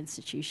cultural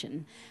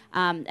institution.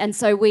 And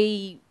so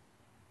we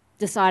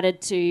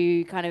decided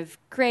to kind of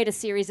create a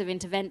series of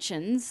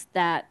interventions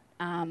that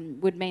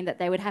would mean that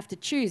they would have to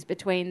choose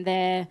between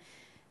their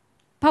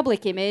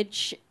public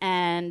image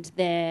and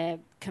their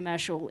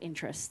commercial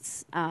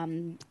interests.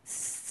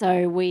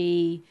 So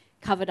we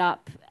covered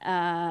up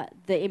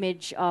the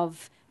image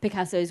of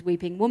Picasso's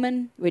Weeping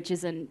Woman, which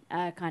is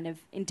kind of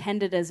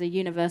intended as a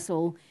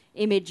universal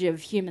image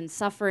of human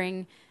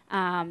suffering.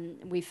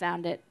 We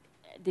found it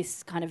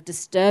this kind of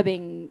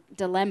disturbing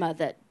dilemma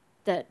that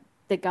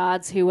the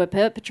guards who were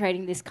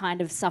perpetrating this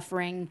kind of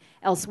suffering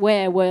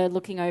elsewhere were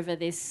looking over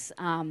this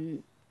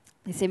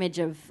image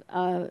of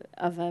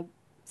a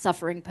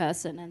suffering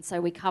person, and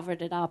so we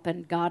covered it up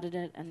and guarded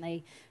it, and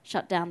they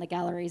shut down the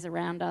galleries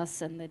around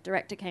us, and the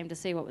director came to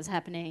see what was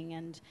happening,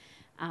 and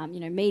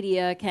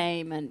media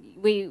came, and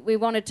we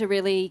wanted to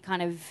really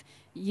kind of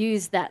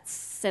use that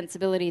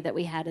sensibility that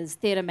we had as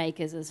theatre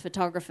makers, as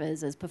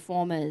photographers, as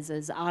performers,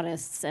 as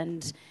artists,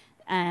 and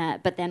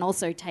but then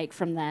also take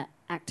from that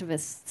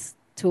activists'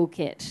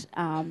 toolkit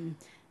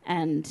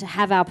and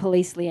have our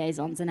police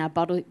liaisons and our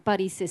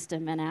buddy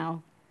system and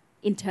our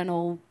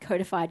internal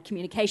codified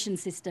communication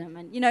system,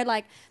 and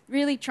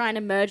really trying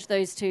to merge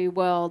those two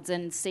worlds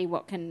and see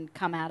what can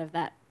come out of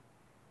that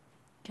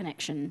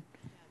connection.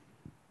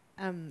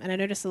 And I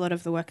noticed a lot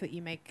of the work that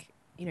you make,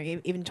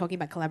 even talking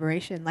about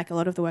collaboration, like a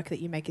lot of the work that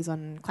you make is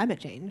on climate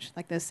change.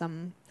 Like there's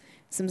some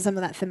of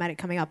that thematic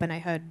coming up, and I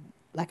heard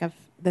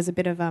there's a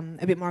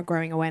bit more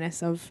growing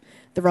awareness of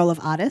the role of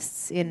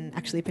artists in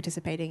actually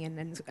participating in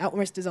and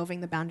almost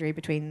dissolving the boundary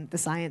between the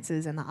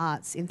sciences and the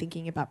arts in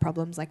thinking about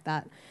problems like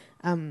that.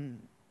 Do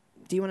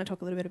you want to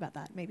talk a little bit about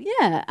that, maybe?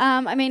 Yeah,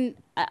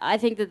 I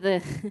think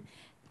that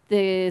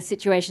the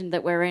situation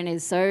that we're in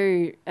is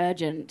so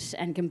urgent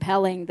and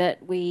compelling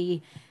that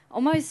we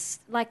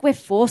almost we're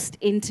forced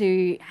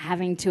into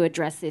having to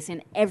address this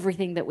in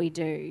everything that we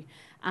do.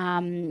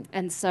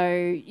 And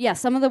so,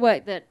 some of the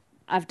work that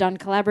I've done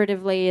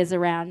collaboratively is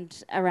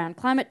around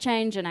climate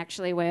change, and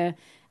actually we're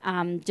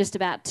just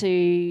about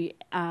to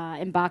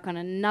embark on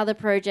another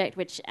project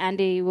which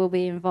Andy will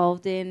be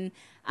involved in,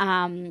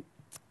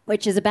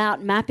 which is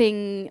about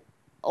mapping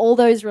all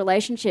those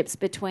relationships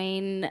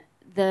between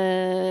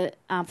the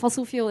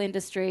fossil fuel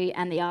industry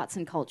and the arts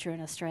and culture in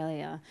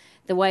Australia.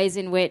 The ways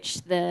in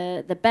which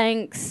the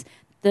banks,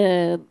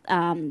 the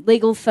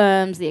legal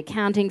firms, the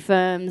accounting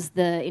firms,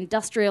 the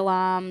industrial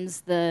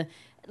arms,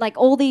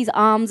 all these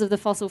arms of the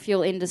fossil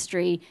fuel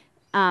industry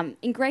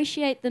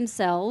ingratiate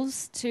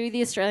themselves to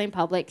the Australian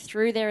public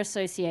through their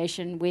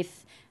association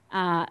with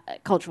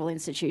cultural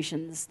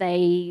institutions.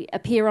 They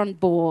appear on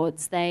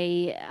boards,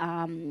 they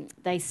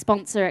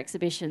sponsor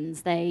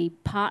exhibitions, they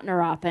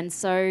partner up, and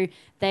so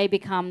they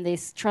become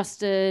this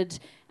trusted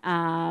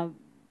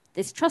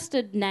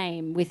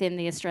name within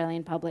the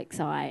Australian public's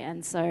eye.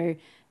 And so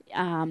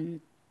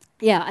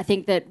I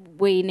think that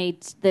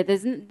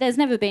there's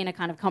never been a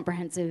kind of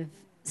comprehensive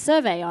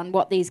survey on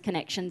what these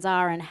connections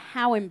are and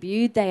how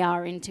imbued they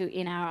are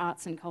in our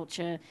arts and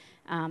culture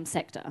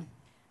sector.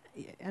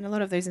 And a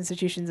lot of those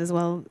institutions as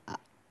well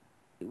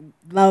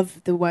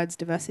love the words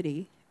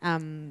diversity.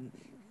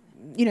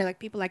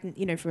 People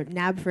for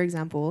NAB, for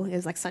example,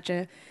 is such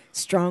a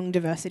strong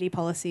diversity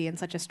policy and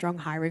such a strong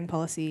hiring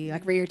policy.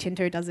 Rio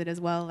Tinto does it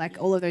as well.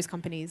 All of those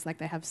companies,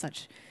 they have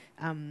such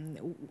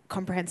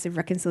comprehensive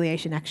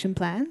reconciliation action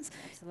plans.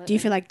 Absolutely. Do you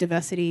feel like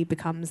diversity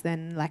becomes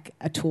then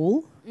a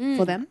tool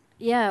for them?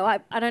 Yeah,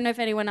 I don't know if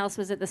anyone else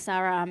was at the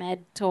Sarah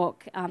Ahmed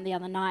talk the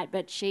other night,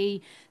 but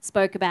she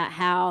spoke about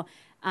how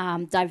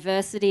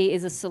diversity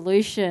is a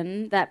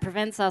solution that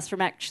prevents us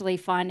from actually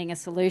finding a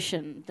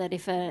solution. That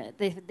if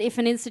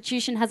an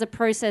institution has a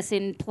process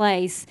in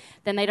place,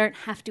 then they don't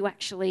have to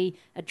actually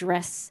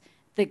address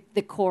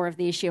the core of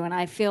the issue. And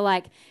I feel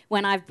like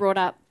when I've brought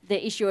up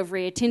the issue of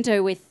Rio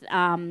Tinto with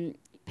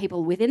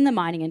people within the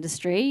mining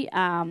industry,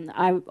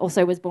 I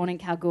also was born in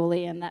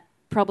Kalgoorlie, and that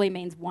probably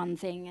means one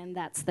thing, and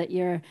that's that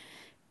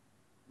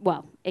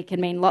it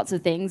can mean lots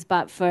of things,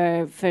 but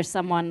for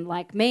someone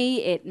like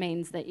me, it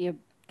means that you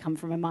come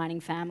from a mining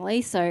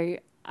family. So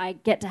I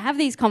get to have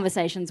these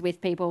conversations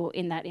with people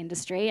in that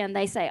industry, and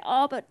they say,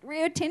 "Oh, but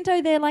Rio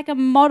Tinto, they're like a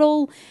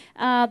model.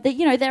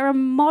 They're a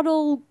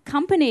model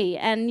company,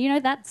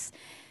 and that's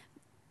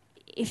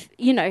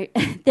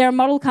they're a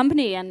model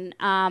company,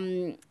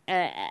 and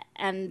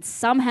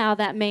somehow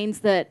that means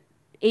that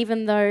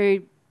even though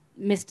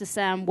Mr.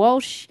 Sam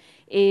Walsh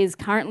is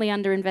currently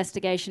under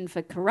investigation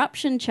for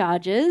corruption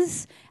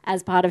charges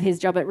as part of his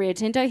job at Rio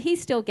Tinto, he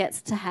still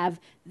gets to have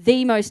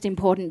the most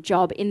important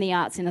job in the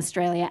arts in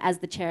Australia as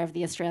the chair of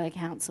the Australia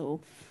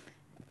Council.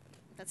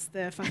 That's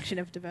the function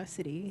of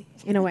diversity,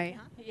 in a way.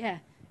 Yeah.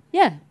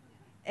 Yeah.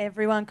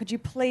 Everyone, could you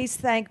please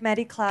thank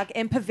Maddie Clark,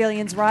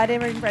 MPavilions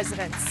writer in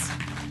residence.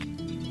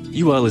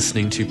 You are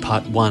listening to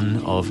part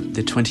 1 of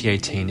the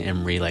 2018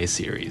 M Relay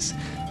series,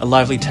 a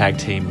lively tag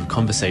team of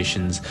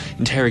conversations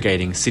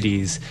interrogating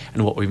cities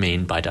and what we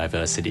mean by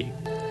diversity.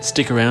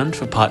 Stick around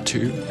for part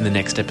 2 in the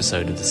next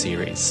episode of the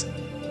series.